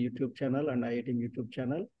WCRP YouTube channel and IIT YouTube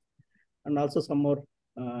channel, and also some more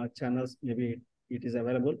channels, maybe it is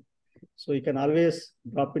available. So you can always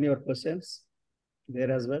drop in your questions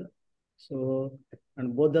there as well. So,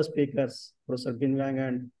 and both the speakers, Professor Wang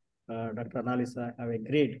and Dr. Annalisa, have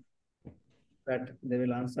agreed that they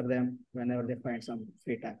will answer them whenever they find some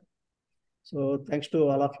free time. So thanks to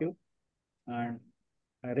all of you, and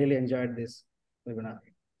I really enjoyed this webinar.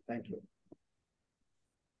 Thank you.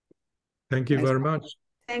 Thank you very much.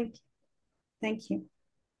 Thank you.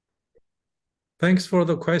 Thanks for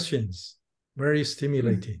the questions. Very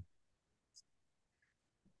stimulating.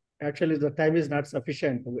 Actually, the time is not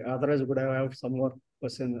sufficient. Otherwise, we would have some more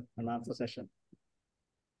question and answer session.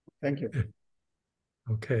 Thank you.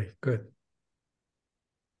 Okay, good.